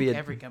there's And gonna I think be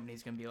every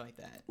company's gonna be like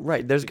that.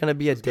 right. There's gonna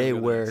be a Who's gonna day go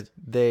where next?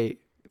 they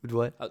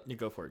what? You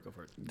go for it.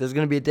 There's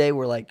gonna be a day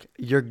where like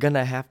you're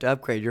gonna have to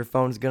upgrade. Your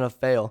phone's gonna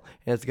fail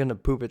and it's gonna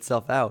poop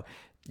itself out.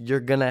 You're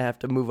gonna have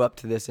to move up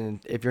to this, and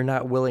if you're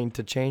not willing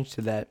to change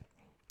to that,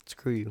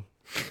 screw you.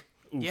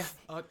 Yeah,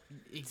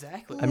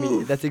 exactly. I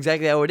mean, that's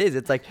exactly how it is.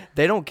 It's like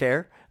they don't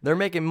care. They're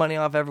making money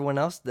off everyone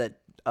else that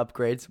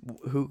upgrades.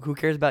 Who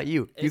cares about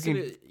you? You It's can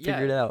gonna-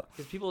 figure it out.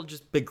 Because people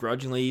just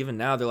begrudgingly, even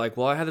now, they're like,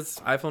 well, I had this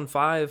iPhone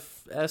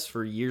 5S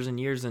for years and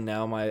years, and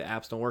now my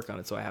apps don't work on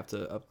it, so I have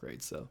to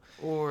upgrade. So,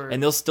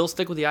 and they'll still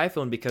stick with the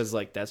iPhone because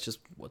like that's just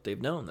what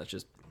they've known. That's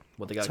just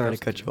what they got. Sorry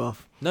to cut you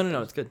off.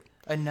 No, it's good.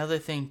 Another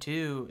thing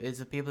too is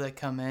the people that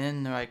come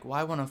in, they're like, "Well,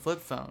 I want a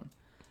flip phone,"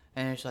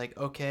 and it's like,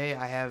 "Okay,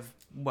 I have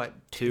what,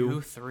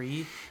 2,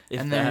 3," If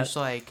and then that. it's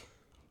like,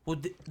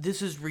 "Well,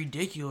 this is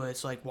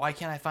ridiculous. Like, why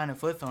can't I find a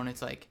flip phone?"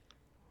 It's like,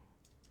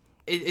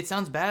 it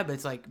sounds bad, but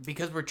it's like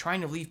because we're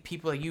trying to leave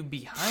people like you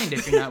behind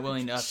if you're not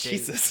willing to update.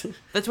 Jesus.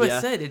 That's what Yeah,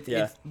 I said. It's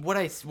yeah. what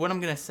I'm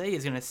gonna say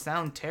is gonna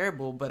sound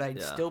terrible, but I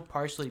Yeah. still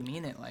partially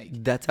mean it. Like,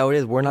 That's how it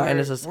is. We're not in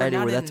a we're society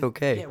not where that's in-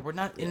 okay. Yeah, we're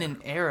not in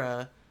an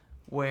era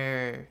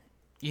where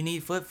you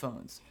need flip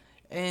phones.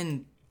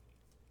 In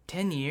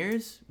 10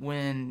 years,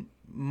 when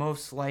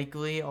most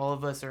likely all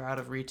of us are out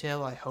of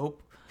retail, I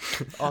hope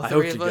all I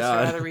three hope of to us are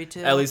God. out of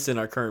retail. At least in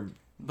our current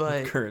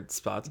But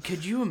spots.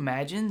 could you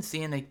imagine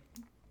seeing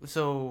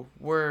so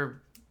we're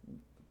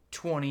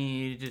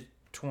 20 to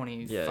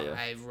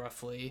 25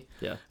 roughly.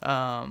 Yeah.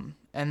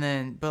 And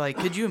then, but like,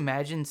 could you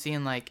imagine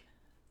seeing like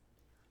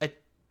a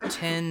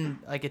 10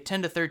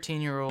 to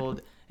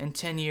 13-year-old in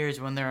 10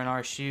 years when they're in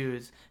our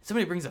shoes,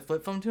 somebody brings a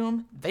flip phone to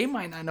them, they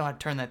might not know how to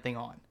turn that thing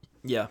on.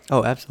 Yeah.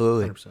 Oh,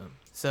 absolutely. 100%.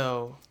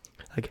 So,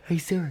 Like, hey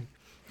Siri.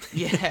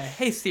 yeah,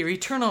 hey Siri,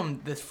 turn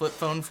on this flip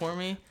phone for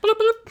me.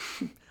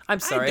 I'm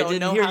sorry, I, don't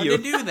didn't know hear how you.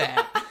 to do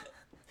that.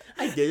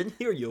 I didn't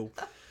hear you.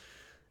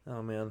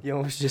 Oh man. You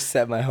almost just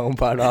set my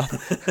HomePod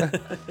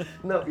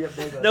off. No, you have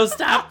to No,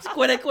 stop!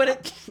 Quit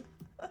it!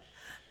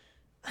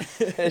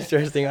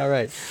 Interesting. All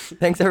right.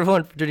 Thanks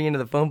everyone for tuning into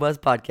the Phone Buzz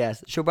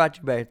Podcast. Show brought to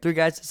you by 3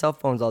 guys to sell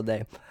phones all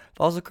day.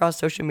 Follow us across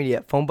social media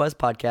at Phone Buzz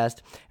Podcast,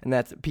 and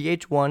that's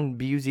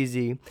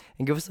PH1BUZZ.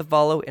 And give us a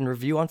follow and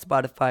review on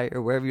Spotify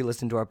or wherever you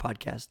listen to our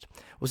podcast.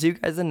 We'll see you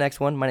guys in the next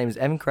one. My name is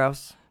Evan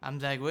Kraus. I'm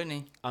Zach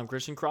Whitney. I'm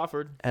Christian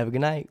Crawford. Have a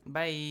good night.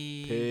 Bye.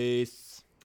 Peace.